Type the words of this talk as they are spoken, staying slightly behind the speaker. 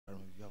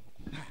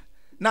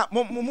na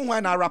mo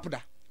hwan na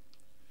rapida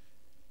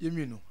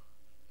yemi no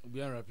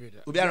obi an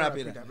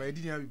rapida ba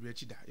yedi nya bibia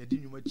chi da yedi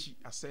nyuma chi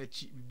asa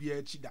chi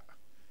bibia chi da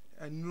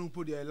enu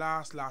mpo de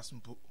last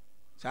mpo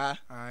sa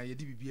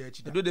yedi bibia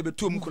chi da do de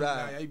betom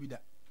kura ya bida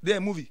the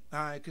movie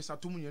Krista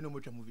tomu ye no mo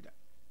twa movie da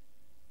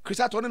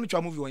Krista to no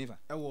twa movie won fa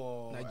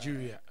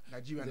Nigeria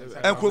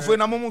enkrofo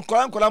na mo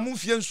kola mo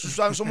fie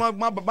nsusu anso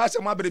ba se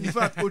mo abere bi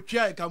fact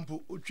otwa e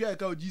kampo otwa e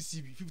ka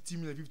GCB 15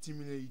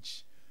 million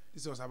each.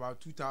 This was about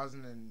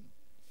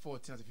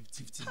 2014 to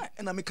 15.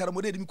 And I make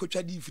Karamode mi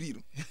kwatwa di free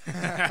no.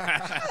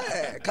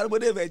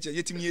 Karamode ve che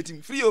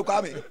yetim free o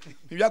kwa me.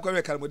 Mi bia kwa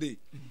we Karamode.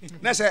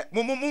 Na se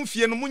mo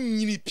fie no mo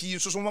nyini pi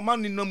so ma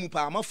ni na mu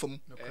pa ma fam.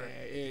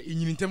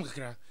 Nyini ntem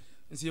kakra.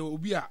 Nse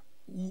obi a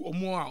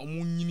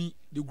omo nyini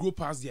they grow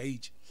past their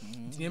age.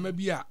 Tinema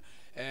bi a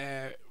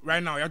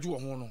right now yaju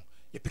ho no.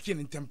 Ye peke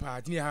ne ntem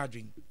pa tini ha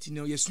adwen.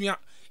 Tini ye sua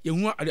ye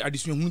hu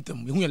adesua hu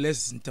ntem, ye hu ye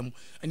lessons ntem,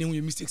 ani hu ye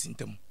mistakes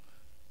ntem.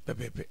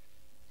 Pepe.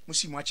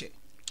 Musi mu ache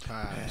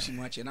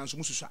na nso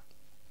mususa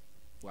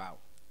wow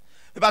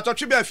e ba to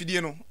twe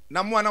afidie no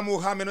na mo na mo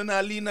ha me no na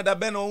ali na da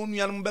be no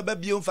nua no beba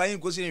bie mfa yin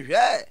ko si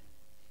hwe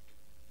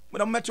mo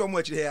na mete o mo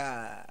akire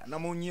ya na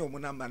mo nyi o mo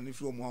na man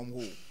fi o mo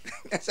ho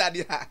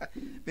sadi ha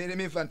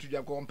me fa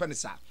ntudwa ko mpa ne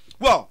sa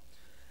well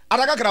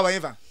ataka kra wa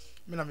yin fa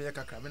me na me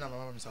kakra me na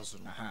mama me sa so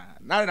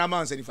na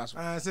ma nsa ni fa so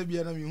se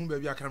bia na me hu ba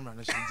bia kamera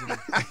na shinti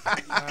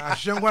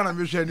hwengwa na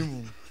me hwe ni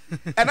mu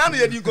e na no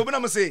ye di ko me na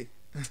mo say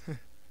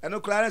eno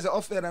kra na se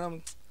off there na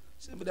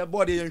se the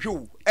body yen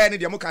hwe any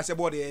de mo ka se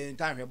body yen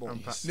tan hwe bo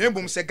na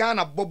embum se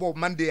Ghana bobo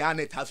Monday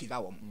ana ta fifa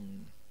wo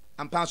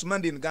ampa so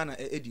Monday in Ghana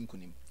edi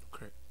nkunim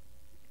correct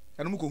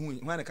eno mo ko hu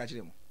hwan na ka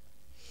kire mo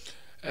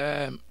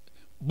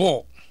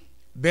ball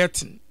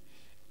betting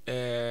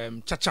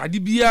chachadi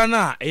bia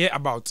na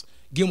about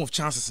game of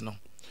chances no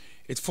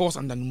it falls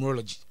under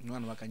numerology.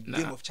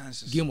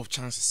 Game of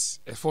chances.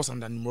 It falls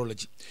under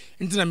numerology.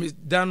 Intina mi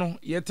dano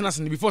yetena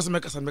se before se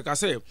meka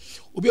say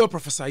obi a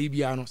professor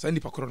ibia no say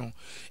nipa koro no.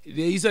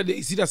 They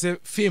see that say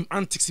fame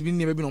antics bi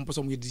ne be no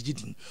person we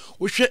digiting.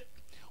 Wo hwe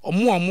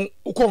omo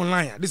uko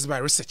online. This is by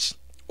research.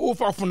 O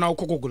fa for now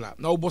Google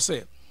na obo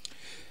say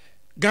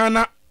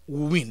Ghana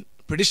will win.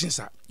 Predictions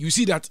are you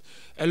see that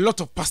a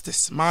lot of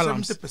pastors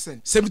malams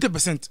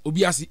 70%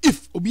 obi asi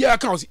if obi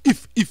account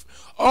if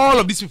all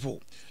of these people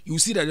you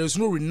see that there is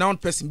no renowned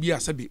person be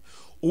asabi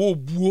oh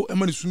buo e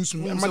mani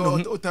sunsun e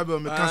mani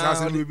otabe me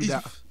cancer as be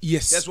that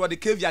yes that's what the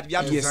caveat be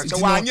at so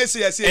wanye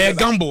say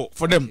gamble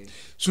for them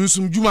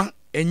sunsun juma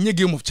enye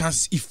game of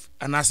chances if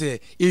and I say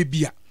e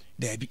bia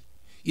there be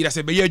either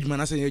say be adwuma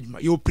na say adwuma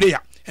your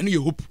prayer and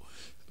your hope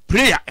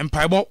prayer and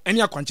bible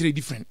any akwanchire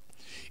different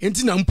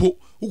enti na mpo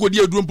ugodi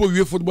aduro mpo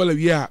wie football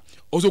wie a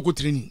also go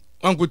training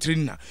wan go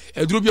training na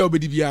aduro bia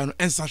obedi bia no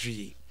ensa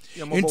hwe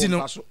enti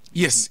no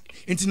yes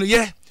enti no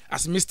yeah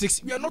as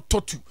mystics we are not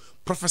taught to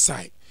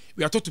prophesy,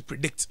 we are taught to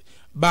predict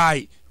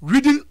by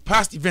reading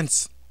past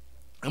events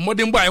and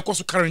modern boy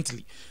so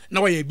currently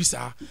now we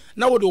bisa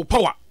now the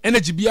power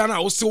energy bia na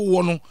also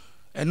wono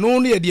and no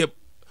near the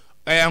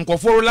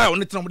for rely on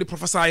the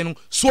prophesy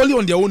solely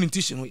on their own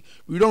intuition.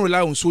 We don't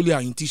rely on solely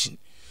our intuition.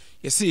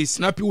 You see,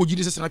 snappy would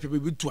you snappy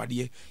baby to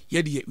idea.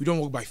 We don't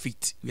work by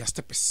faith, we are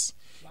steppers.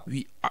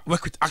 We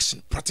work with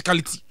action,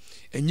 practicality.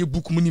 And you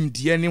book munim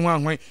di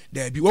anyone when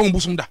there be one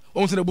bosom da,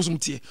 on the bosom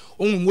tea,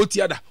 on what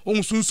the other, on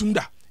sunsum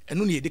da,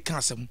 and only the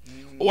cancer.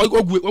 Or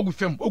go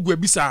fem, or go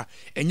bisa,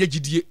 and ye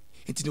giddy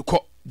into the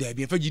court, there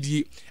be a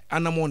fagidi,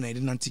 and a more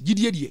than anti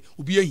giddy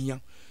will be a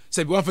young.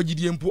 Say one for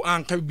giddy and poor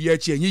and can be a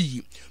chair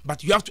ye,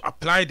 but you have to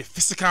apply the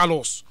physical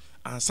laws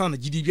and son of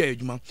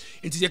GDB.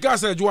 Into the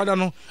castle,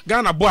 Joadano,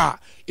 Ghana Boa,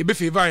 a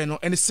befe no,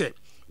 and say,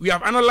 we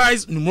have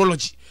analyzed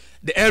numerology,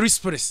 the airy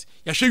spirits,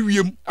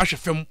 Yashem,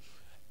 Ashafem.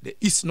 The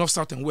east, north,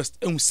 south, and west,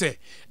 and we say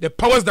the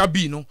powers that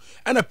be no,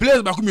 and a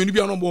place back community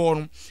on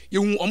board.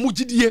 You no,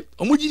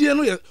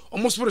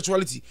 almost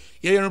spirituality.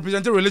 You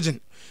represent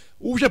religion.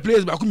 Which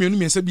place back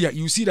community and Sabia,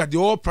 you see that they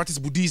all practice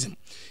Buddhism.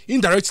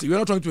 Indirectly, we are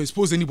not trying to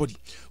expose anybody.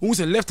 Who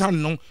say left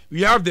hand no,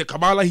 we have the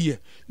Kabbalah here.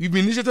 We've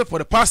been initiated for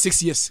the past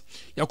 6 years.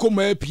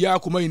 Yakoma Pia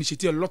Kuma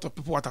initiated a lot of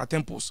people at our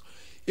temples.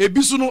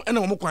 Ebisuno and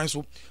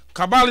Omokwanso,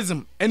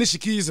 Kabbalism, any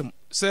Shikism,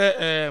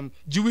 say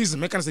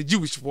Jewism, I can say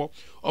Jewish for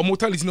or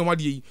mortality no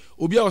madi.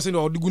 Obia was saying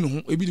or the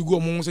Gun, ebi the go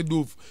among say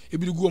dove,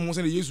 ebi the go among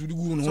say yes with the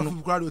Gun.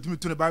 Some crowd with me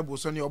to the Bible,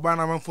 son, your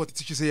banner man 40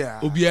 teachers say,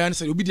 Obia and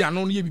said, Obi the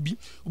unknown ye be,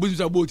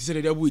 Obi about to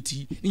say that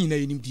witty, in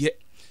a name yet.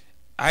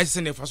 I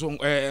send a first one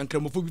and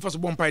Cremophobia first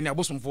one pine, a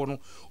bosom for no.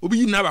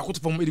 Obi never got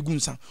from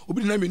Edigunsa,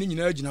 Obi name in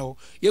Nigel.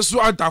 Yes,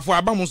 so I for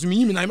Abamos,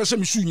 me, and I must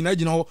be shooting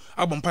Nigel,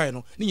 Abon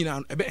Pino,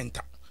 Nina, a bit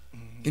enter.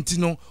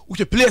 Intino,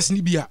 which a place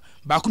Nibia,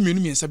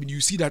 Bakumuni and Sabi,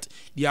 you see that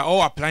they are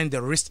all applying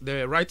the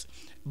right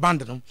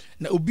band.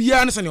 Now,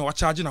 Obianas and your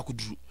charging I could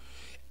do.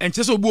 And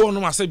just Obo no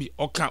Masabi,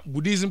 or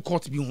Buddhism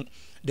court be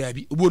there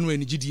be Obo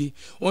and GDA,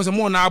 once a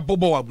more now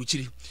Bobo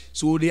Abuchiri.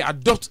 So they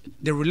adopt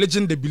the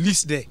religion, the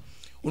beliefs there.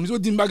 When you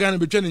do Dimbagan and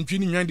between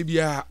training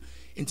Yandibia,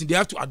 until they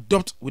have to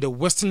adopt with the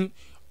Western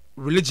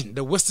religion,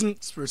 the Western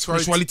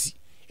spirituality.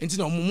 enti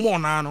na mo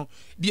na no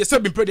de se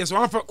be predes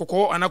wan fa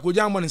kokko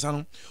anakoja amon nsa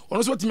no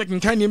ono so timi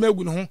kenkan ne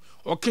magu no ho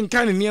o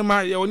kenkan ne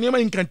niema ye o niema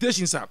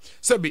incantations a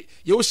se be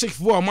ye o shake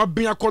fo ma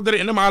ben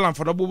akodere ne ma alam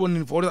fa do bo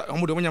ni fo o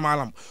mo de mo nya ma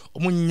alam o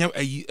mo nya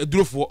ayi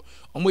adurofo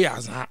o mo ya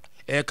azan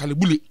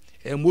kalebule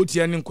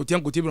motia ne nkotia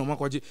bi no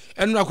makoje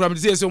enu akura me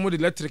say o mo de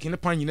electric ne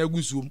pan nyina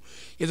gusuom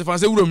ye se fa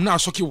say wurom na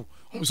asoke wo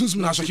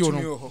sunsun na asoke wo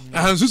no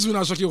sunsun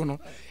na asoke wo no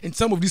and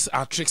some of these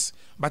are tricks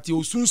but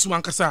you sunsun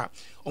ankasa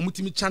o mo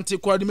timi chante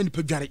kwa de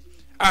manipa dware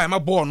ma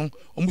ball no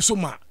o mo so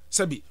ma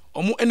sabi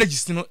o mo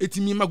energies no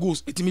etimi ma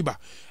goals etimi ba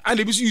and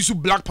e bi so use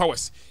black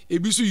powers e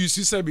bi so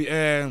use sabi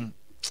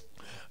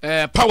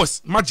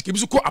powers magic e bi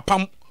so ko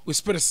apam with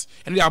spirits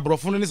and they are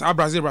brofon in this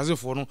Brazil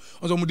for no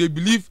so they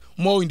believe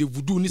more in the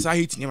voodoo ni sa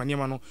hate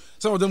niema no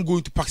some of them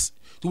going to packs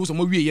to so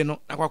mo wie ye no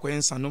akwa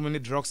ensa no many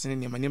drugs ni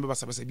niema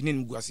basa bi na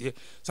ngu ase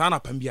sa na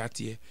pam bi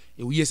ate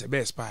e we yes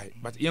be spy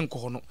but ye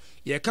nko no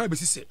ye kan be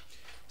sise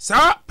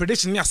sa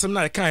prediction ni asem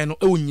na ye kan no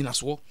e wonyina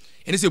so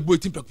and say boy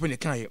team pekpe ne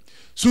kan ye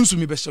sunsu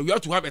mi be sha we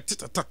have to have a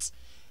tat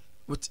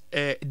with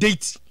a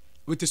date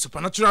with a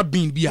supernatural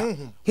being bia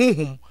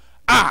honhom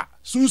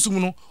sunsu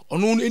no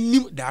ono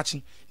enim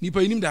daachi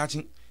nipa enim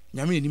daachi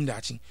nyame enim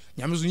daachi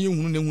nyame so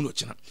yehunu na ehunu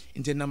ochina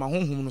nti na ma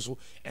honhom no so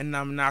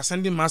enam na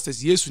ascending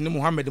masters yesu ne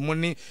muhammad mo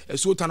ne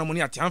sultan mo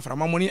ne atiamfra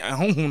mo ne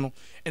honhom no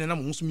enna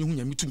mo so mehu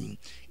nyame tumi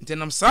nti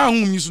nam saa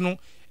honhom yi so no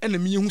enna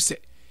me yehu se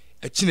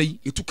achina yi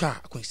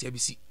etuka akwansia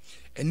bisi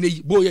enne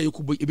yi boya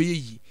yekubo ebe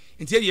yi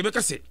nti ye be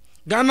ka se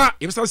Ghana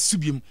ebesa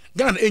subiem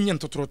Ghana enye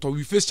ntotoroto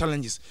we face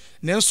challenges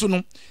nenso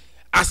no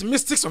as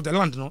mystics of the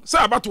land no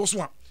say about us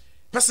one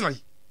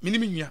personally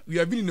minimum we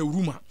have been in a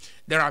room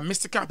there are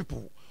mystical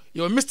people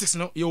your mystics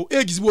no your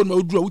age is one ma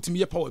odura wutimi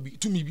ye power bi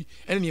to me bi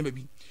ene ne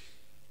bi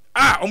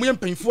omo ye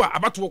mpanfo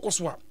about work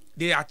so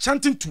they are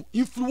chanting to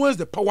influence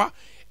the power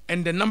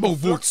and the number of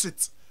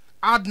votes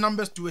add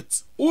numbers to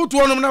it o to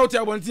onom na o ti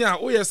abontin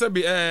o ye se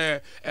be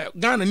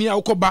Ghana ni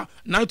akoba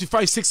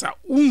 956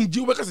 unji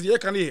o beka se ye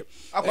kan ye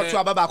akoto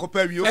ababa akopa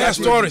wi o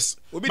stories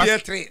obi dey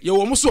 3 ye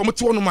wo mo so o mo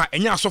ti onom a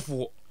enya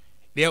asofo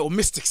they are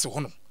mystics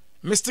hono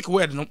mystic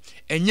word no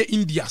enye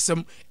India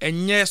sem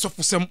enye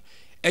sofo sem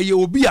eye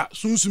obi a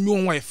sunsumi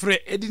won wa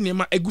efre edi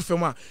nema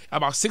agufem a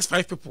about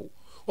 6-5 people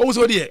almost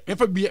what there me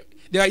fa bi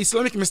there are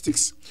Islamic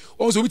mystics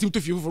almost obi tim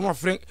to fie from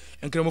friend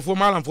enkremofo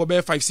malam for be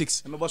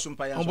 5-6 me bosom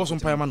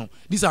paya ma no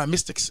these are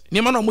mystics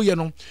nema no mo ye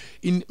no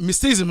in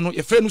mysticism no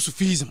efre no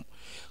Sufism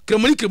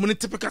kremoni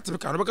typical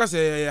no because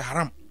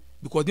haram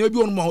because they be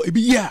on mo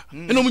ebi ya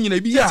eno mo nyina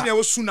ebi ya na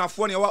wo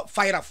sunafo na wo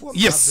firefo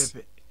yes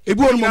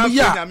ebi on mo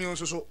ya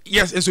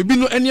yes and so bi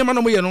no eniema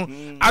no mo ye no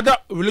other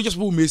religious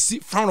people may see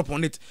frown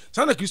upon it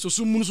sana Christo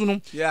sumu so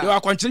no you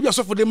akwankyere bi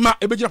asofo de ma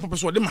ebegina papa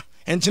so de ma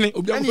enkyene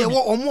obi am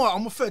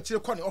omo fa tire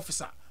kwa ne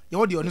officer ye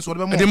wo de oni so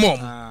de mo de mom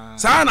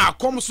sana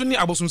akom so ni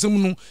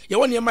abosomsem no ye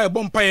wo niema e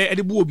bompa ye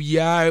de bo obi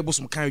ya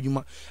ebosom kan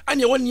adwuma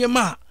ane ye wo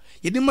niema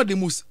ye de ma the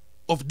most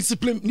of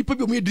discipline nipa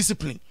bi o me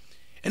discipline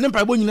ene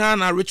mpa bo nyina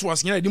na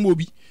rituals nyina de mo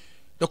obi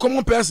the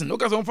common person o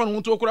ka so mfa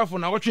no to okura fo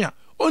na wotwe a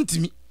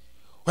ontimi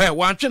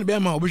wan twen be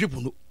ma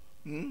obehwepo no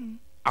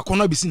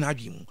akona bisi na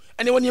adwi mu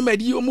ene woni ma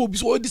di o ma obi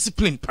so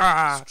discipline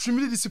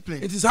extremely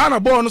disciplined it is how na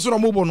born so no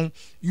mo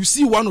you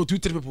see 1 or 2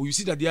 3 people you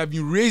see that they have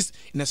been raised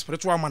in a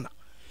spiritual manner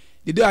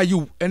the day are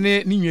you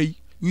ene ni nwa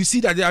you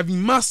see that they have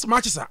been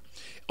matches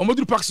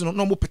omodru packs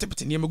no mo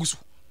petepete ne magusu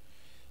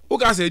o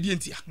ga say di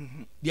entia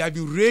they have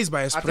been raised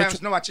by a spiritual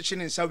no wa chichi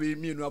nsa we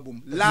mienu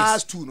abom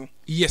last two no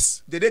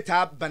yes the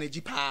data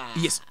baneji pa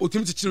yes o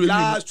timi chichi we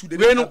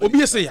no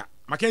obi say ya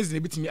McKenzie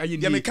nebitimi aye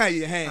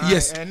ni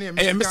yes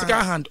a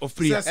mystical hand of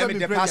prayer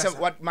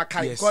what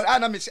makai because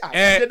ana me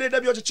dey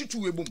be o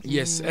chichu ebum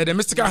yes the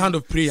mystical hand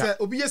of prayer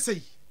obi ye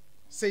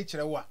say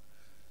kire wa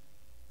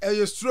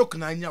your stroke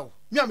na anya wo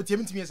me am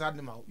temi yes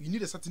adem ma you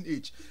need a certain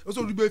age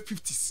also you be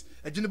 50s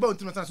agene ba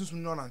until na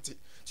sunsun no nante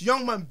to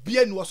young man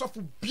bia ni wo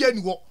sofo bia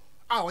ni wo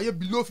we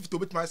below 50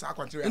 obet my sa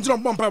kwantire ntino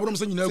bom pa bro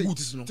mo nyina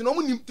gutis no ntino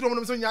mo nim ntino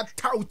mo nya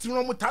ta utiri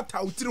no mo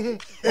tata utiri ho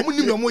mo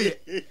nim no mo ye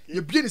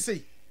bia ni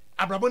say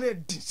abrabone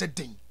din se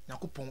den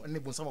yakopon ne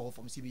bon sama ho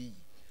fam se bi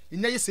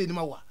nya ye say ni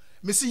ma wa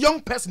me see young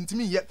person to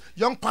me ye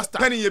young pastor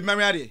penny ye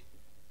mary ade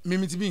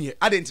me timi ye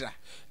adentra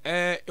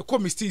e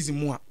mysticism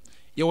mu a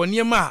ye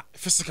woni ma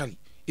physically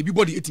ebi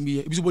body etimi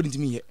ye ebi so body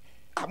ntimi ye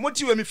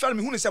amoti we me feel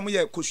me hu ne se mo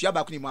ye kosua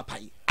ba ko ni mu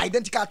apai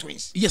identical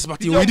twins yes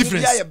but you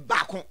difference ye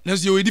ba ko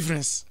there's your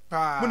difference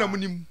mo na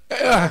munim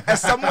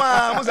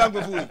esamwa mo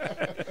zangofu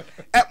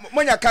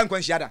mo nya kan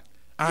kwanhia da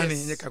ani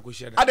nya kan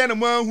kwanhia da adan na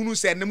mo hunu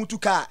se ne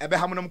mutuka ebe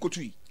ha mo na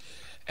mkotui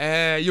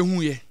ye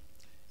hu ye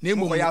na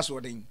mo ya so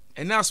den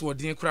ena aso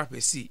den kra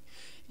pesi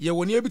ye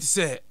woni ebi te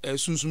se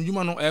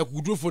sunsumdwuma no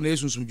kugudrofo na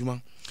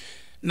sunsumdwuma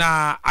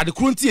na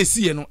adekro nti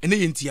esi ye no ene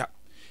ye ntia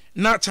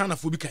na China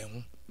fo bi kan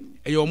ho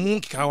e yo mu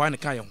kikawa ne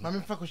kan ye ho na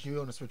me fa question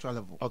on a spiritual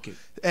level okay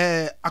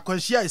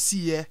akwanhia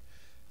esi ye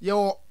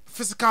yo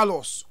physical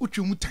loss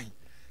utwe mutan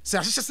se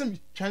ahye sem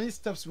Chinese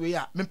steps we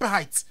ya me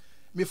height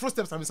me first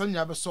steps am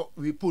sanya be so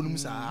we po num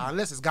sa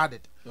unless it's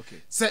guarded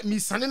say me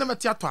sane na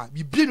metiato a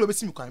bi bie no be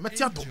simi kwan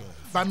metiato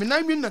ba me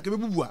nan mi na ke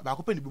bebubu a ba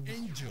ko pa ne bebu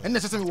enne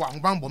se me wa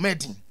hoban bo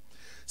medin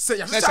say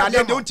ya say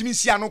they don't mean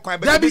see no kwan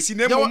be si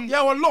na mum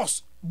ya we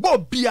lost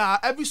Bob Bia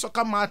every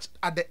soccer match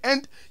at the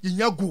end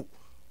yinya go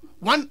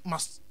one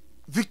must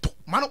victor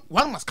man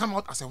one must come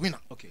out as a winner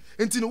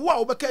enti no wa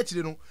obeka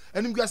akire no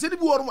enim gase de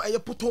bi woro mo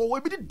poto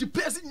we bi di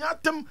place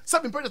nyatem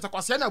sabin president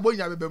akwase na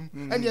bonya bebam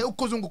ene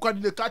ukozo ngukwa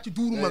de ka chi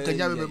duru man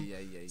kanya bebam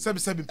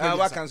sabin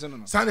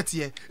president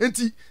sanity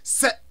enti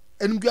se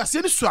enim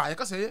gase ni so a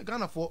yaka se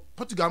Ghana for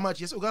Portugal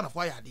match yes Ghana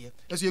for ayade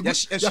yes you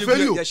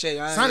fail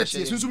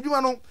sanity sunsu bi ma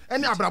no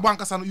ene abrabo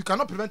ankasa no you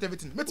cannot prevent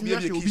everything metimi ya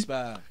obi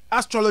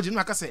astrology no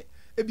aka se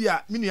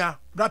ebia minua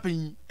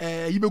rapping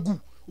yibegu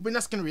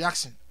obenya skin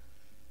reaction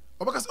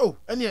obaka oh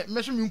ene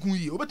mehwe mi nkun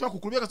yi obetima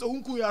kokoro bia ka oh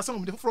nkun yi asam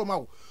me from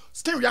awo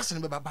skin reaction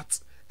be but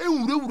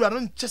ewura no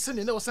nchese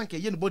ne wosan ka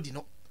ye ne body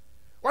no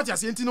what you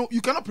say no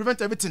you cannot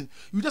prevent everything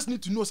you just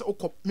need to know say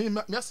okop me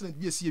accident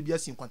bi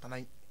asi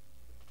nkwantanan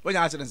what you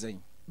accident say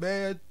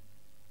be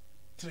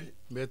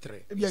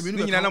 3 ebia me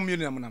ni nyina na mu ni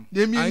nam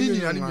de mi ni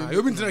nyina ni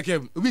obi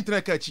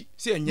ntra ka chi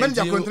se enye man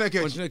ja kontra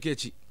ka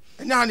chi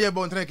enya han ye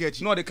bon tra ka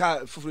chi no the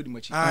car fufuro di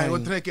machi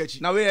on tra ka chi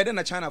now we dey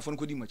na China for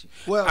ko di machi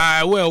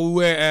well we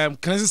were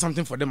cleansing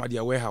something for them at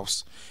their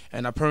warehouse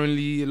and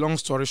apparently long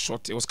story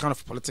short it was kind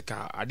of political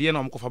at the end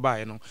am kofa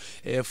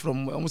ba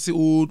from almost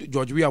old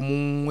George we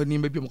am wani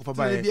maybe am kofa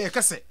ba e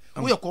ka se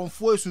we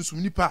konfo esunsum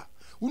nipa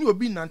uni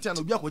obi nante na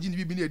obi akoji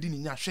ni bi na edi ni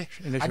nya hwe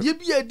ade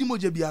bi edi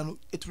moja bia no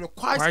it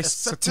requires a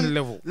certain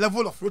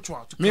level of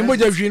ritual to me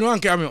moja hwe no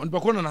anka me on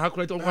bako na ha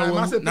correct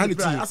on na ni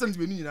ti asante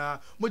be ni nyina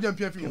moja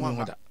mpia fi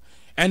ho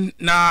and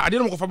na ade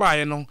no kofa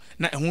ba no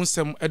na ehun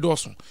sem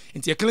edoso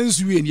nti e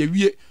cleanse we na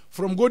wie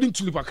from Golden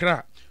Tulip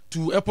Accra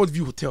to Airport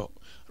View Hotel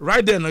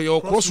right there na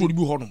your crossroad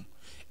bi honom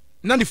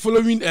na the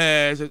following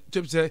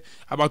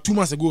about 2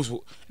 months ago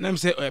so na me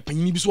say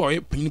panyin bi so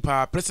panyin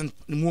pa present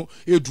mu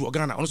edu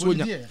Ghana ono so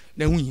nya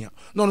na hu hia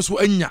na ono so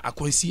anya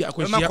akwansia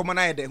ma komo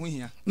na ye de hu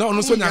hia na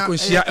ono so nya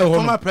akwansia e ho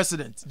former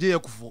president J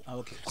Akufo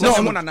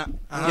no mo nana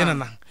ye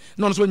nana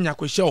na ono so nya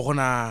akwansia ho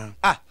na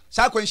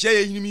sa akwansia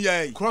ye yinimi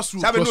ye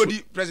sabe no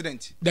di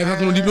president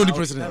that no di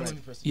president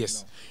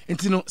yes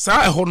enti no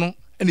sa e ho no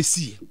ene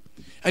sie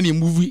ene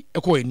movie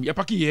e ko eni e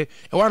paki ye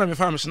e wa na me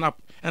fa me snap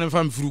ene me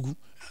fa me furugu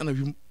ana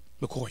wi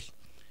McCoy.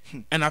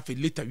 And after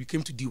later we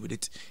came to deal with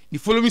it. The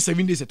following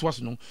 7 days it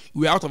was no,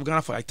 we were out of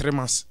Ghana for like 3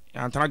 months.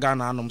 And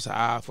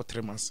Ghana for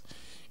 3 months.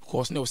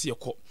 Because now see a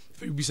cop.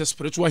 We say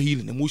spiritual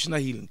healing, emotional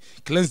healing,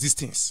 cleanse these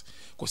things.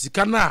 Because you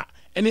cannot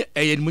any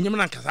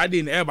munyama kasade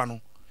in air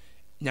no.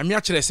 Nyame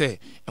akere say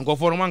and go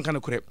for man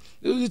can correct.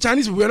 The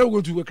Chinese we are not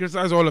going to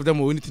criticize all of them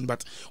or anything,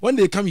 but when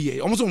they come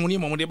here, almost money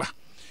mama deba.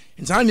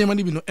 In time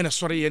money be no and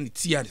sorry and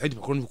tia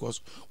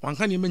because one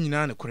can even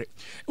nyina correct.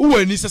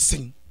 Who needs a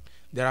sing.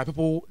 There are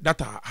people that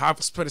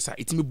have spirits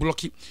it may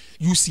block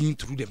you seeing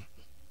through them.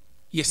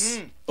 Yes.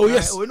 Oh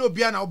yes. We no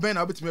bia na oben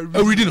na obet me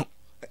read no.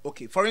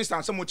 Okay, for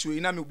instance, someone to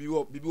na me bibi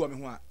wa me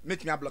ho a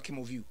make me block him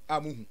of you.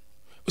 Mo hu.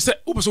 Say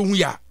obeso hu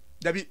ya.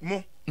 Dabi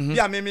mo.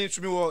 Bia me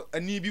to me wo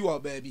ani bi wo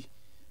baby.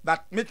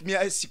 But make me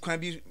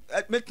sikwan bi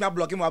make me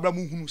block him abra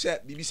mo hu say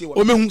bibi say wo.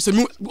 O me hu say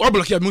me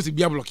block ya me say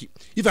bia block.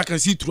 If I can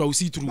see through I will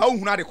see through. I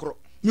hu na de kro.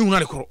 Me hu na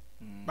de kro.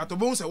 But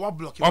obon say what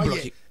block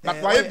it. But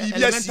why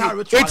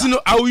BBS? You know,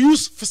 I will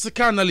use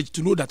physical knowledge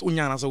to know that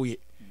onya na so we.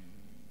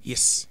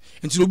 Yes.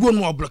 Until obi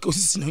on block o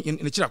sisi in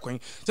the chira kwan.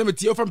 Say me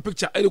tie from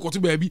picture e dey koto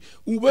baabi.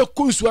 We be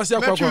konsu ase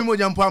akwa. Me mo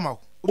jampo ama.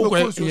 O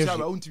be konsu ase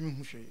aba untimi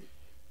hu hwe.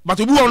 But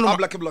obi on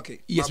block.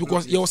 Yes,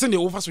 because you was saying the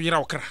over so yira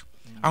okra.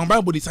 An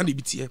Bible dey Sunday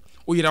bi tie.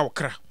 O yira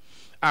okra.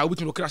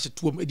 Obutimi do crash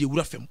to e dey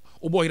wura fam.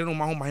 Obo yira no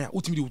ma ho man ya.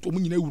 Utimi dey o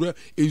nyina wura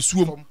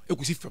ensuom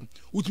ekusi fam.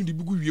 Utimi dey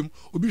bigu wiem.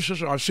 Obi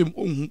hwehwe ahwem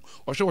onhu.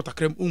 Ohwe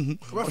watakram onhu.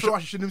 Ohwe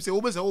ahwehwe nim say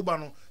obo say oba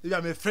no.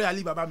 Dey me free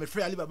Ali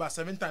Baba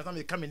 7 times na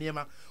me come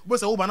niema. Obo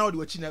say oba na o dey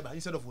wachi na ba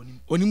instead of onim.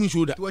 Onim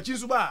shoulder. To wachi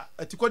so ba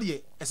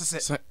atikode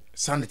esese.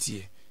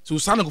 Sanity. So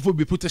sana go for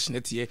be protection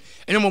etie.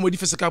 Any more di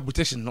physical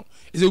protection no.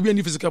 Is obi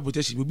any physical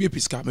protection, obi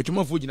physical.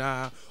 Metuma fo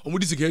gina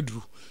omudi sika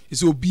duru.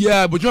 Is obi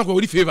a botuma ko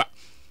odi favor.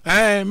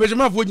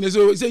 Measurement for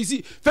you say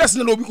see first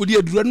no be odi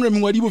aduru no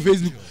me wadi bo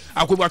Facebook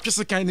akoba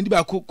twese kan na di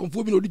ba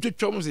konfo bi no odi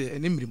twetwom say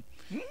enimrim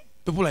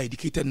people are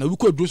educated na we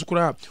ko aduru so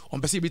kora on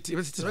pese be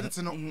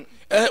no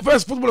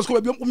first football score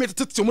be me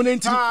tete mo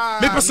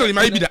 19 me personally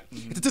my bi da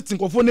tete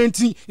konfo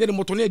 19 na de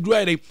moto na aduru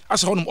ayre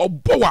asa honom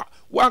obowa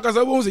wa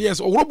kasa bo say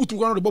yes owro butu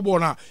kwa no de bobo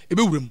na e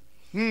be wuram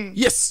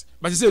yes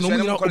but say no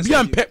mo obi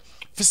ampe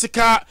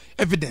physical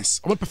evidence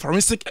or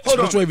forensic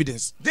spiritual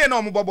evidence. They know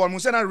mo bobo mo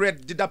say na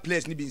red did that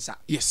place ni bi nsa.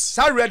 Yes.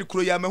 Sa red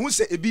kro ya me hu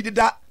say e bi did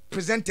that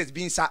presenters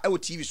bi nsa e wo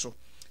TV so.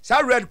 Sa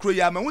red kro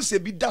ya me hu say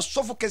bi da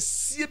sofo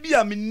kese bi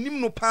a menim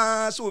no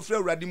pa so ofre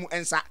awrade mu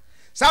ensa.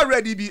 Sa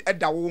red bi e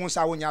da wo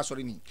nsa wo nya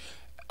asore ni.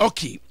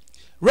 Okay.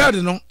 Red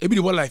no e bi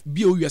the life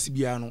bi o wiase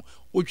bia no.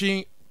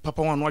 Otwen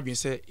papa one no adwen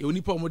say e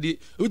oni pa mo de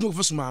e to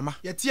fo sumama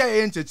ye tia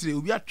ye ntetire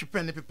obi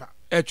atwepe ne pepa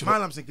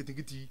manam se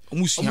keteketi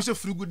omo se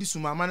frigo di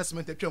sumama na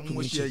cement atwa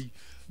mo hia yi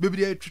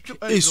bebre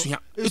atwetwe esua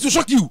it will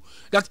shock you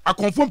that a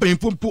confirm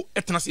pempo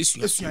etna se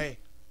esua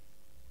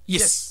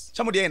yes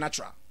some dey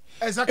natural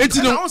exactly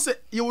and I say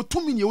ye wo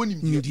tumi ne ye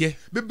wonim die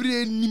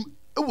bebre nim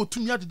e wo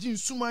tumi adji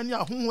nsuma ne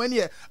ahonho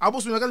ne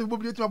aboso ne ka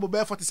bebre tumi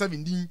abobe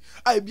 47 din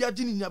a bia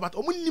gyi ni but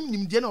omo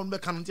nim die na on be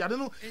kan nti ade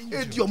no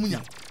e di omo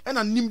nya e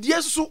na nim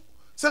die so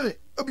say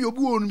obi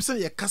obu onum say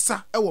ye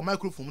kasa e wo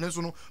microphone ne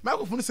so no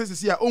microphone say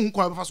say ohun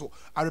kwa be fa so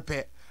I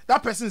repair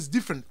that person is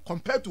different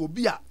compared to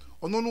obi a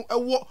ono no e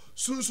wo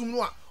sunsum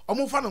no a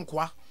omo fa no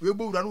nkoa we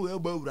gbowura no we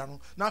gbowura no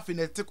na afi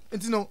na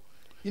enti no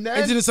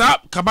enti sa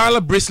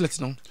Kabbalah bracelet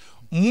no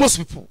most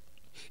people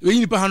when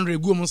you pay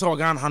 100 go mo say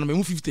organ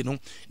 150 no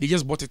they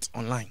just bought it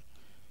online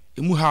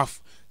e mu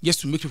half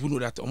just to make people know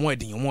that omo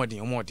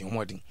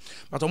edin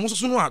but omo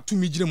so no a to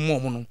me gire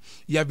mo no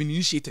you have been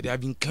initiated, you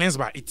have been cleansed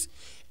by it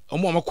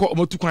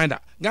omo to kwanda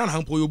Ghana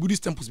hampo yo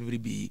Buddhist temples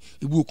bebrebe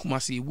ebu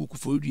okumase ebu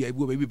okufodua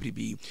ebu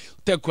bebrebe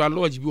tekwa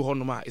lodge bi ho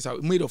no ma is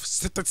made of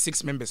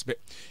 36 members be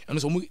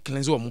and so mo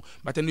cleanse omo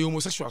but then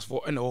homosexuals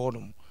for and ho no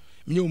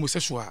me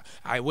homosexual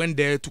I went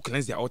there to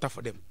cleanse their altar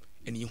for them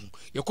and you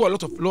call a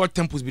lot of Lord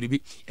temples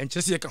bebrebe and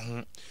chese ka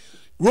ho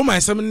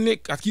Roman ceremony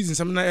catechism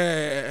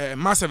ceremony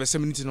massive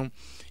ceremony no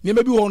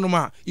never be one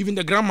no even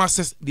the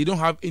grandmasters they don't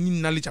have any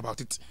knowledge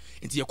about it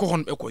nti ye ko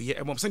hon e ko ye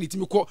e mom say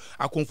timi ko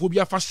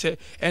akonfobia fa hye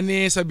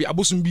ene sabi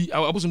abosom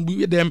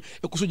bi dem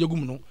e ko so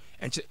jagum no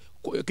enche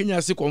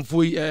Kenya se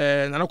konfo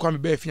na na kwa me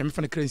be fia me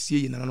fa na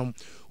kransie yi nananom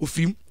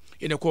ofim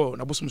ene ko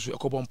na abosom so e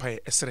ko bompa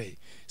esre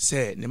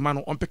se ne ma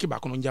no onpeke ba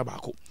ko no nja ba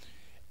ko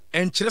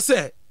enche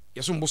se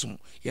yeso mbosom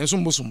yenso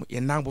mbosom ye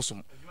nan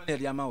bosom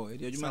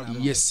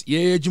yes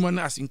yeah human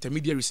as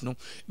intermediaries no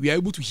we are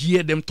able to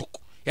hear them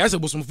talk yes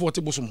bosom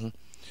 40 bosom ho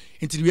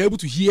until we are able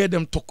to hear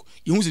them talk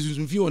you say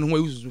sunsun fi on ho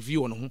you sunsun fi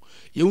on ho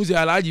you say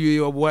alaji we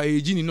oboa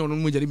ejini no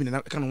mo jare bi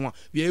na kan ho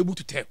we are able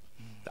to tell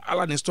the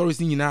Allah the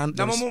stories ni na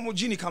mo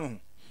jini kam ho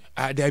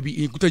there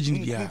be inkuta jini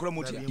bia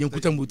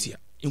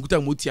inkuta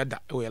motia da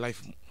our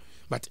life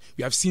but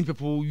we have seen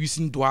people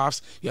using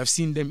dwarfs, we have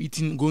seen them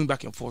eating, going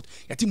back and forth.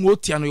 Yati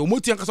motia no,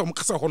 motia kasa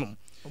honom.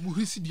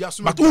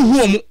 But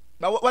who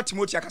what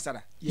Timothy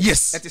Kasara?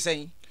 Yes. That is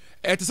saying.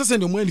 It is saying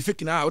the money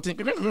fake now.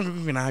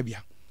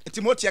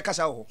 Timothy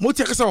Kasa ho.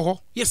 Motia kasa ho.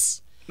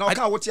 Yes. Now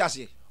ka what you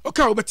say?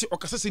 Okay, obeti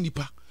okasa se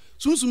nipa.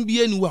 Sunsun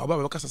bi enu wa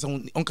ba kasa se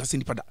onka se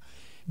nipa da.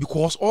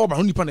 Because all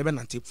ba nipa na be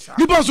nante.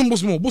 Nipa so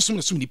bosom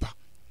na sum nipa.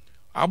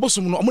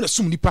 Abosom no omo na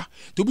sum nipa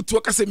to bi to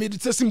akase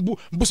meditation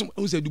bosom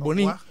o se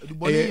duboni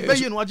be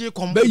ye no aje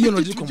kom be ye no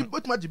aje kom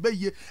botuma je be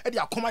ye e de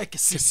akoma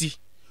kesi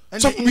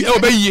so bi e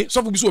be ye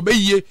so bi so be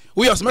ye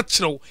we are some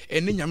kirew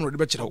ene nyame no de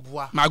be kirew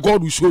my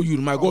God will show you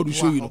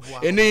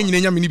ene nyine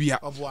nyame ni bia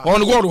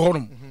on God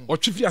honom o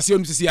twifi ase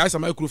onu sisi aisa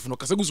microphone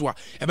kasa guso a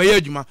e be ye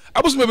adwuma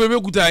abosom be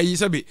kuta yi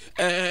sabe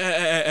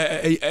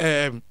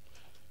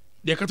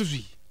de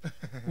katosui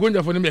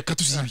Gonja for them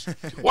katusi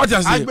what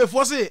does I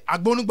before say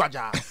agbonu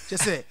gbaja che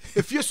say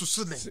efie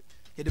susune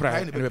ye de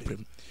pray ne be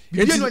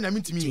bibia no nyame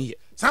ntimi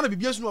sana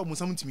bibia so no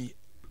amusam ntimi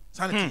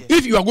sana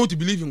if you are going to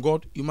believe in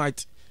God you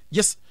might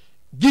just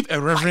give a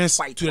reverence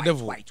to the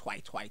devil white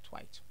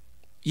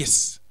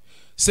yes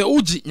say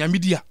oji nyame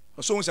dia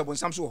so won say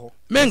bonsam so ho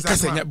men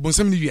kasa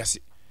bonsam ni wiase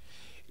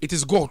it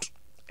is God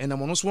and am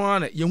no so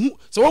na yehu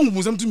so won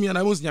bonsam tumi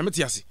na won nyame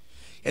tiase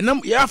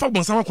enam ya fa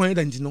bonsam kwan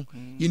da nti no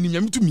ye ni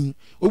nyame tumi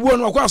obi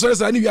won akwa asore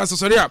sa ni wi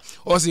asore a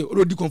o se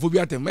o di konfo bi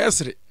atem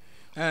esre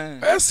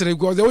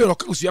because the way you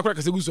can see akwa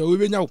kase guso we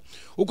benya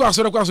wo kwa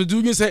asore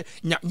do you say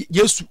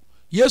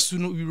Yesu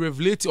no we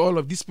revelate all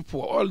of these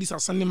people all these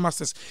ascending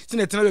masters tin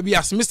etena be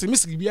as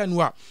Mr. bia nu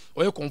a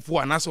o ye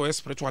konfo anase o ye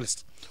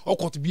spiritualist o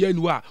court bia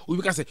nu a o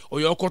bi ka say o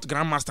ye court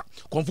grandmaster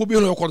konfo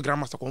bia no court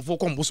grandmaster konfo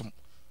kombosom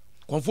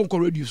konfo ko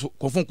radio so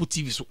konfo ko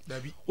TV so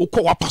o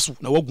ko wapaso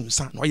na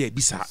wagunsa na o ye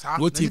bisa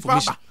no ti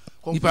information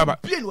nipa ba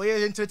bia no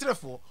ye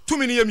entretrefo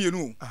tumi ni ye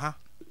mienu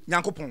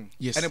nyankopon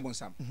ene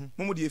bonsam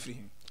momo de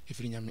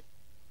efiri nyame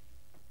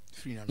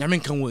nyame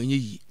kan wo enye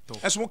yi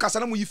eso kasa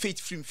na mo yi faith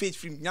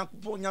free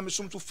nyankopon nyame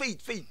som to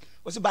faith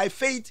was by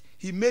faith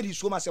he made his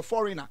home as a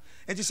foreigner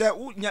and he said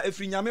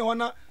efiri nyame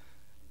hona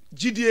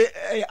gidie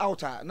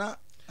outer na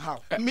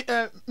how me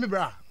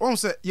bra won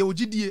say ye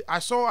gidie I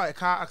saw a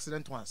car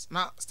accident once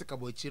na sticker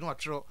boy chi no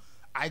atro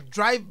I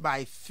drive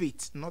by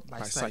faith not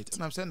by sight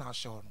and I'm saying how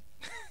sure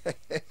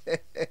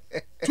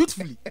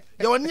truthfully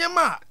ye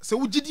woniema say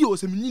wo gidie o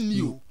say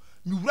menni o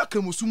mi wura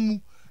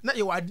kremosumu na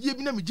ye wadie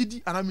bi na me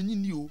gidi ana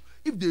menni o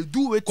if they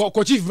do it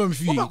ko chief man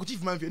fi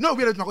no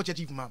we let me go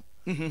chief man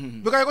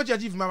because I go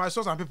chief man I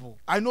saw some people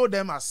I know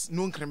them as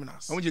known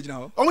criminals omo jejina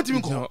ho omo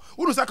timi ko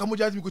wo say ka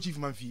moja mi go chief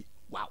man fi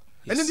wow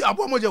and then the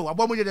abo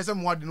moja dey say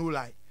mo wad no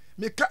lie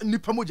me ka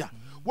nipa moja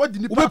what the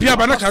nipa wo be pia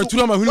ba na ka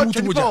turu ma hunu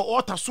mutu moja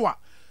o ta so a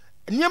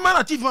niema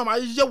na chief man ma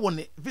ye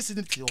won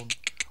vicinity on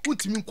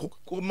untimi nko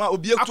ma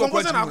obi ekto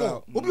kwa ti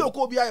obi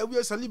okọ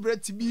obi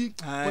celebrate bi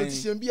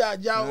politician bi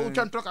aja o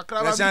twantro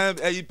kakra ba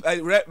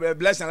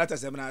blessing letter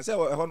se na say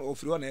hon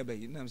ofiri hon na ebe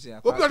yi na say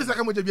obi o de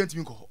saka mo je bi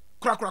antimi nko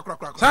kra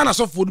sa na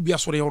sofo do bi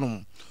asore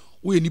hono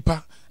wo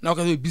nipa na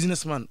ka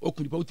businessman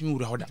okuni pa utimi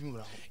wura hoda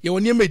ye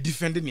woni ma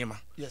defend niema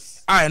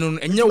yes no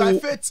enye wo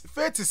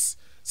faith is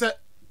say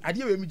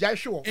ade we mi jai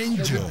hwe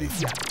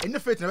ene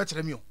faith na be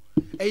kire mi o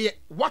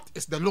what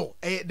is the law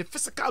the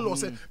physical law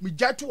say mi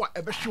jai to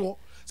e be hwe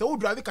say wo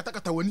drive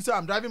kata wani say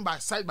I'm driving by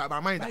side by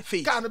my mind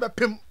car no be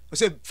pem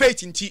say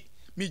faith nti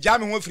mi jai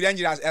me ho firi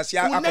anjira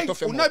asia akoto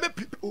fem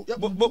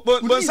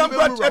bo some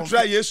project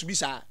try yesu bi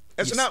sa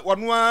eso na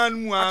wono an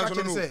mu an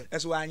so no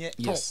eso anye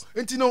yes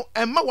nti no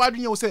emma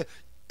wadwenya wo say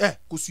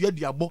kosua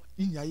duabo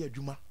nya ya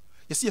adwuma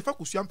yesi ye fa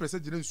kosua mpresa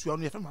gire nsua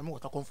no ye fa mame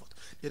water comfort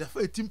ye da fa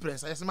 18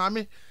 presa yesi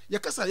mame ye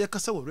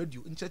kasa wo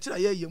radio nchechira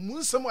ye mu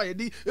nsem a ye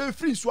di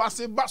free nsua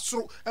ase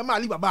basoro ma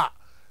ali baba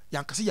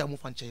yankase ya mu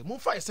fa nche mu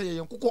fa yesi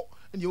ye nkokɔ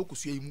ne ye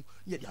kosua yi mu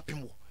ye di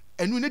apem wo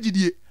enu ne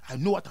didie I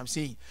know what I'm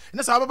saying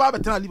na sa baba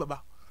betena ali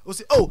baba o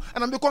say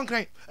and I'm be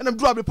concrete and I'm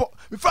do abrepo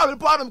me fa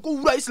abrepo am ko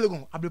wura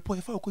islegon abrepo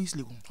ye fa ko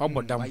islegon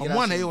obodam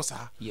omo na ye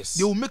sa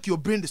they will make your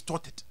brain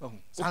distorted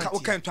o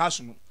kan to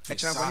aso no e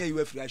kira kwanya you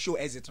afiri show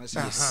exit no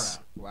yes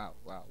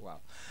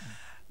wow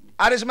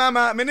aris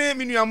mama me ne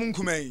minu am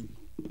nkuman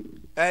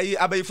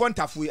abayifo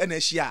ntafo e na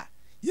ahia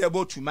ye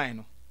about to mine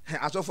no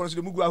aso for so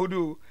de mugu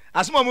ahodo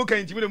asoma mo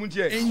kan ntimi de mu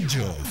ntie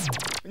angel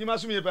nyima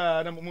so me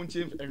pa na mo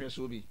ntie ehwe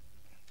so bi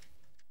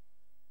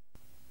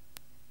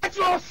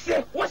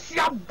Jose, what's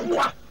your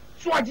boy?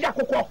 So I did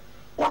Coco.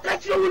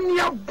 What you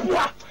near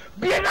boy?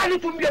 Be an alley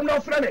to be no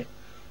friend.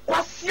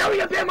 What's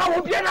your bema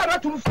will be another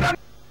to friend?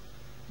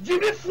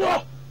 Jimmy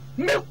for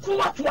me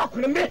kuwa to work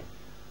with me.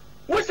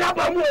 What's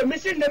about me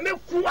missing the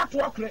milk kuwa to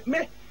work with me?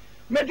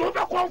 Me don't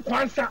back on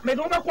Kwanza, me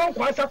don't back on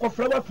Kwanza for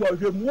flower to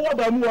you more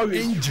than more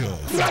angel.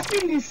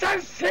 Nothing is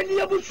sans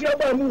senior bush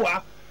about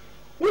Mua.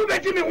 We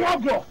met him in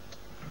one go.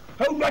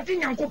 How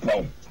nothing Uncle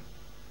Pong.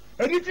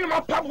 Anything my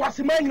papa was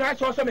man na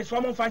so me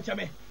so mo fanche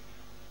me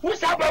wo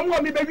sa ba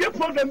mo me be we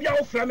program bia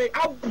wo fra me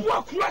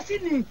aboa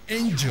crossing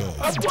angel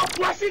aboa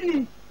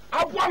crossing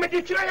aboa me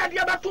de kira ya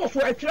de ba to so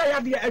kira ya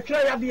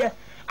de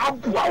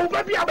aboa wo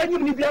ba bia ba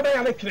nyim ni bia ba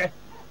ya le kire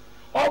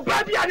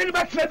oba bia ne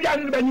ba kire bia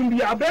ne ba nyim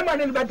bia ba ma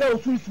ne ba da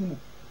osusu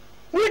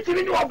wo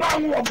tiri ni oba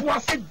ho aboa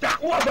se da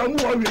wo ba mu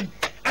wo wi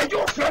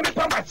ajo fra me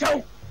pa ma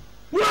chaw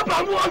wo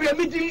ba mu wo wi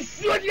me di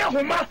nsuo di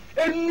ahoma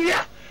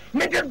enua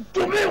me de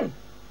domin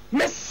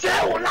me say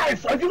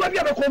life adu ba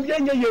bia be ko bia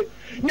nyeye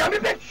nyame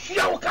be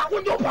tia wo ka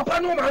wo papa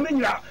no ma me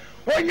nyira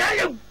onya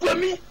ye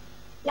gomi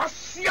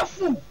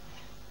kwasiafu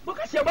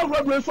boka sia ba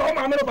road so o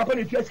ma me no papa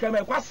na tia sika me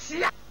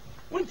kwasia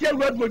wonti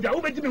road go ja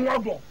wo be di me ho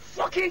agro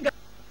fucking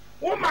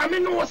wo ma me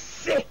no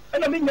se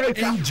na me nyira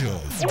ita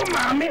wo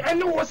ma me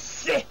ene wo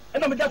se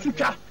na me da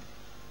tuka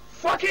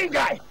fucking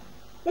guy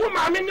wo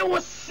ma me no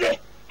se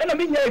na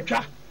me nyira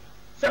ita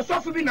se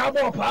so fu bi na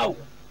abo pa o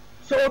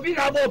so obi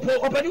na abo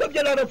po opani wo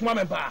bia na do tuma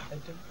me pa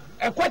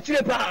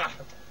ekwachire pa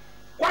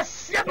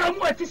kwasia ba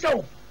mu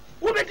atisew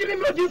wo be di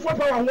mi odi fo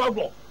pa wa ho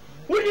agro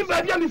wo ni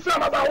ba bia mi fa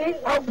ma ba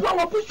wo aboa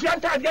wo busia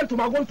nta ade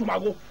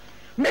ntomago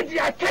me di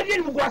akade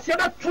ni kwasia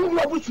da tu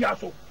wo busia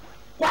so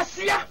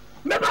kwasia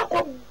me ba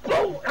ko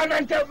bo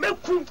anante me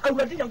ku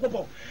awadi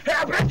nyankopɔ he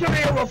abrante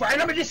me wo fa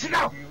ena me di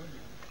snap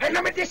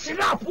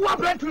wo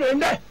abrante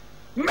ne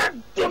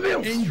me do me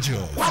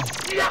angel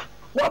kwasia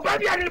wo ba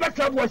bia ne ba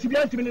trabo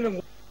asibia ntimi ne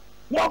ngo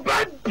wo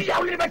ba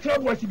bia ne ba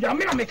trabo asibia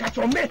me na me ka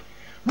cho me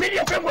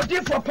your friend go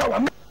dey for power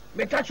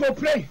me catch your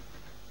play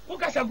who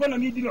ka sa go na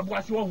me di no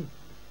boase wo hu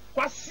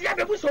kwasia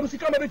be bu so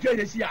msika ma be twa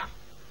yesi a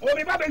o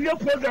me ba be wie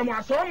program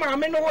aso ma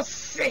me no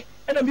se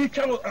e na me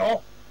twa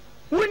no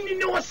woni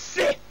no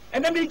se e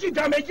na me gi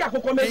da me gi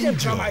akoko me gi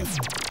tramai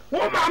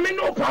wo ma me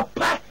no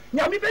papa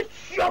nya me be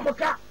twa mo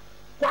ka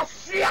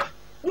kwasia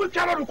wo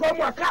twa no ko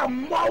mo aka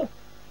mo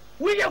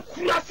we ye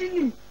kurasi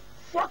ni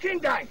fucking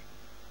guy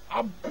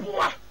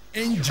aboa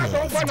angel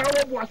so ko na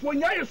wo boase wo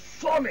nya ye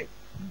so me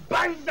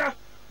banza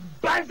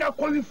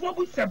kwalifo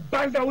bu se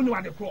banza woni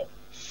wa de kro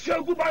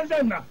shegu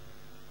banza na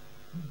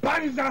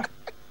banza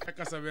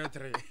akasa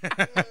betre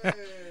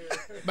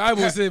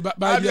Bible say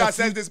by their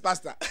sense this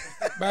pastor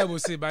Bible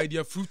say by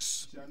their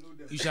fruits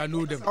you shall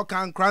know them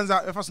okay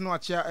kranza e fa so no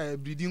achia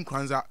breeding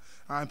kranza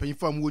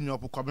mpanyifo am woni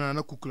opokobena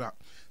na kukura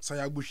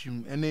saya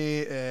gbohwim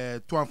ene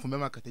toanfo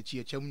mema katachi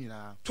e cham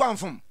nyina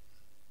toanfom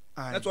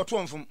to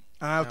toanfom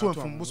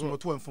toanfom boso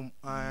toanfom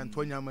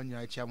antonya manya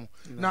achia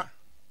na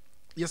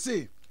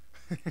yesi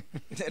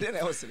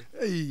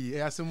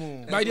hey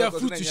asemo by their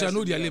fruit you shall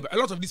know their labor. A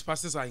lot of these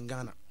pastors are in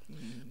Ghana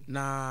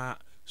na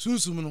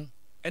sunsum no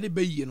any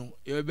bayi no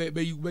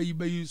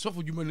bayi so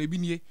for dwuma na bi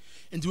nie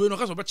enti we no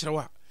ka so be kire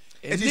wa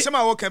enti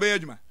sema wo ka bayi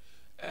adwuma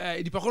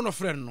di pa kono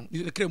friend no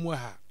di kire mu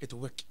ha it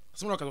work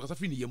sema no ka so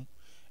fi ni yam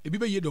ebi